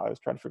a while. I was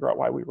trying to figure out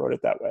why we wrote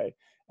it that way.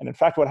 And in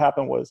fact, what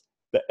happened was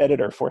the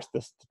editor forced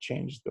us to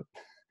change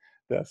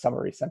the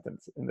summary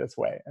sentence in this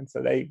way. And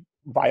so they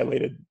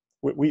violated,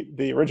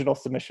 the original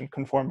submission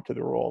conformed to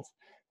the rules.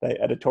 They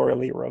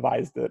editorially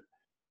revised it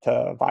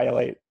to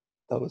violate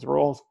those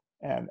rules.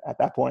 And at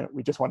that point,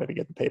 we just wanted to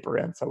get the paper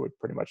in, so we'd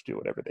pretty much do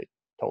whatever they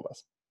told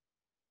us.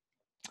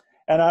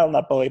 And I'll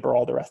not belabor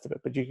all the rest of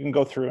it, but you can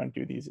go through and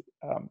do these,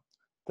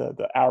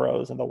 the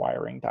arrows and the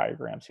wiring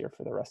diagrams here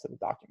for the rest of the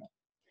document.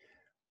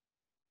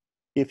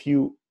 If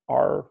you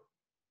are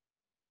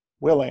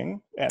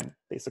willing, and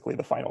basically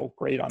the final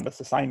grade on this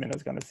assignment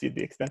is going to see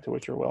the extent to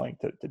which you're willing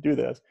to do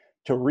this,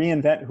 to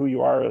reinvent who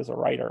you are as a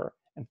writer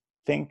and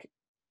think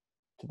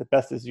to the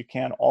best as you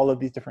can all of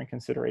these different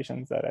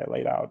considerations that I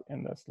laid out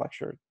in this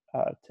lecture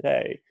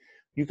today,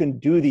 you can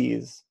do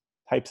these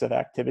types of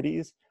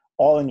activities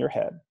all in your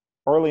head.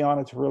 Early on,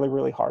 it's really,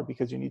 really hard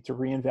because you need to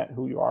reinvent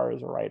who you are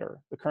as a writer.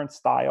 The current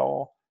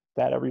style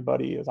that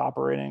everybody is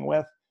operating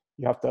with,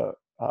 you have to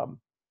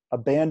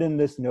abandon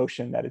this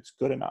notion that it's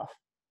good enough.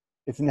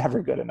 It's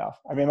never good enough.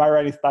 I mean, my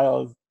writing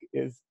style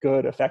is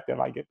good, effective.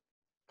 I get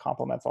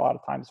compliments a lot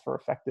of times for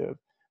effective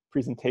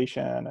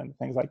presentation and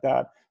things like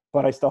that,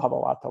 but I still have a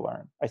lot to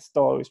learn. I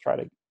still always try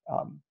to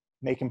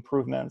make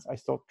improvements. I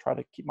still try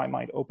to keep my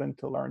mind open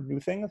to learn new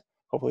things,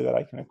 hopefully that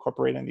I can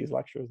incorporate in these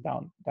lectures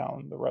down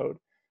the road.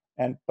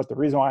 But the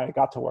reason why I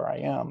got to where I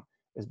am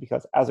is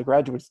because as a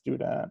graduate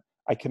student,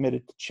 I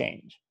committed to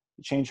change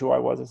who I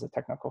was as a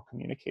technical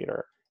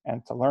communicator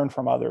and to learn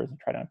from others and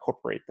try to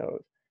incorporate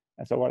those.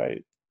 And so what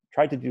I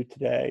tried to do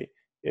today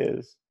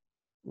is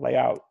lay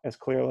out as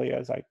clearly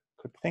as I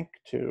could think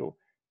to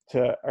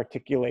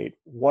articulate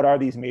what are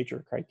these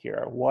major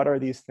criteria, what are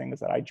these things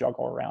that I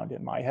juggle around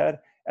in my head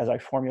as I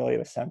formulate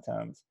a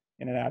sentence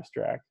in an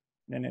abstract,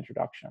 in an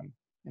introduction,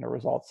 in a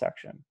results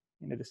section,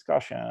 in a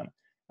discussion.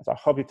 And so I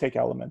hope you take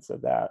elements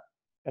of that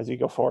as you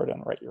go forward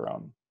and write your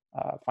own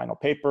final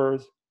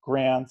papers,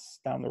 grants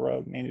down the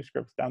road,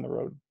 manuscripts down the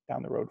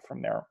road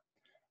from there.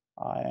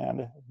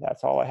 And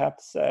that's all I have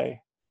to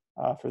say.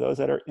 For those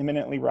that are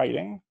imminently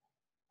writing,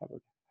 have a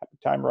happy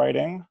time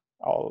writing.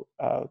 I'll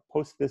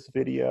post this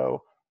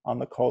video on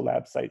the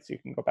CoLab site so you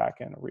can go back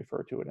and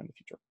refer to it in the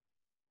future.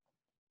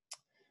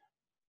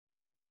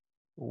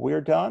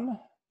 We're done,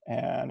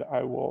 and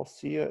I will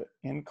see you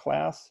in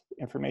class,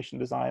 information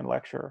design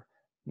lecture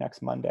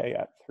next Monday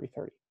at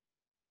 3:30.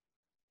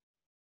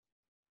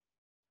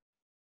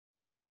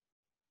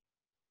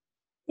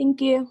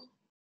 Thank you.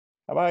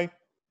 Bye-bye.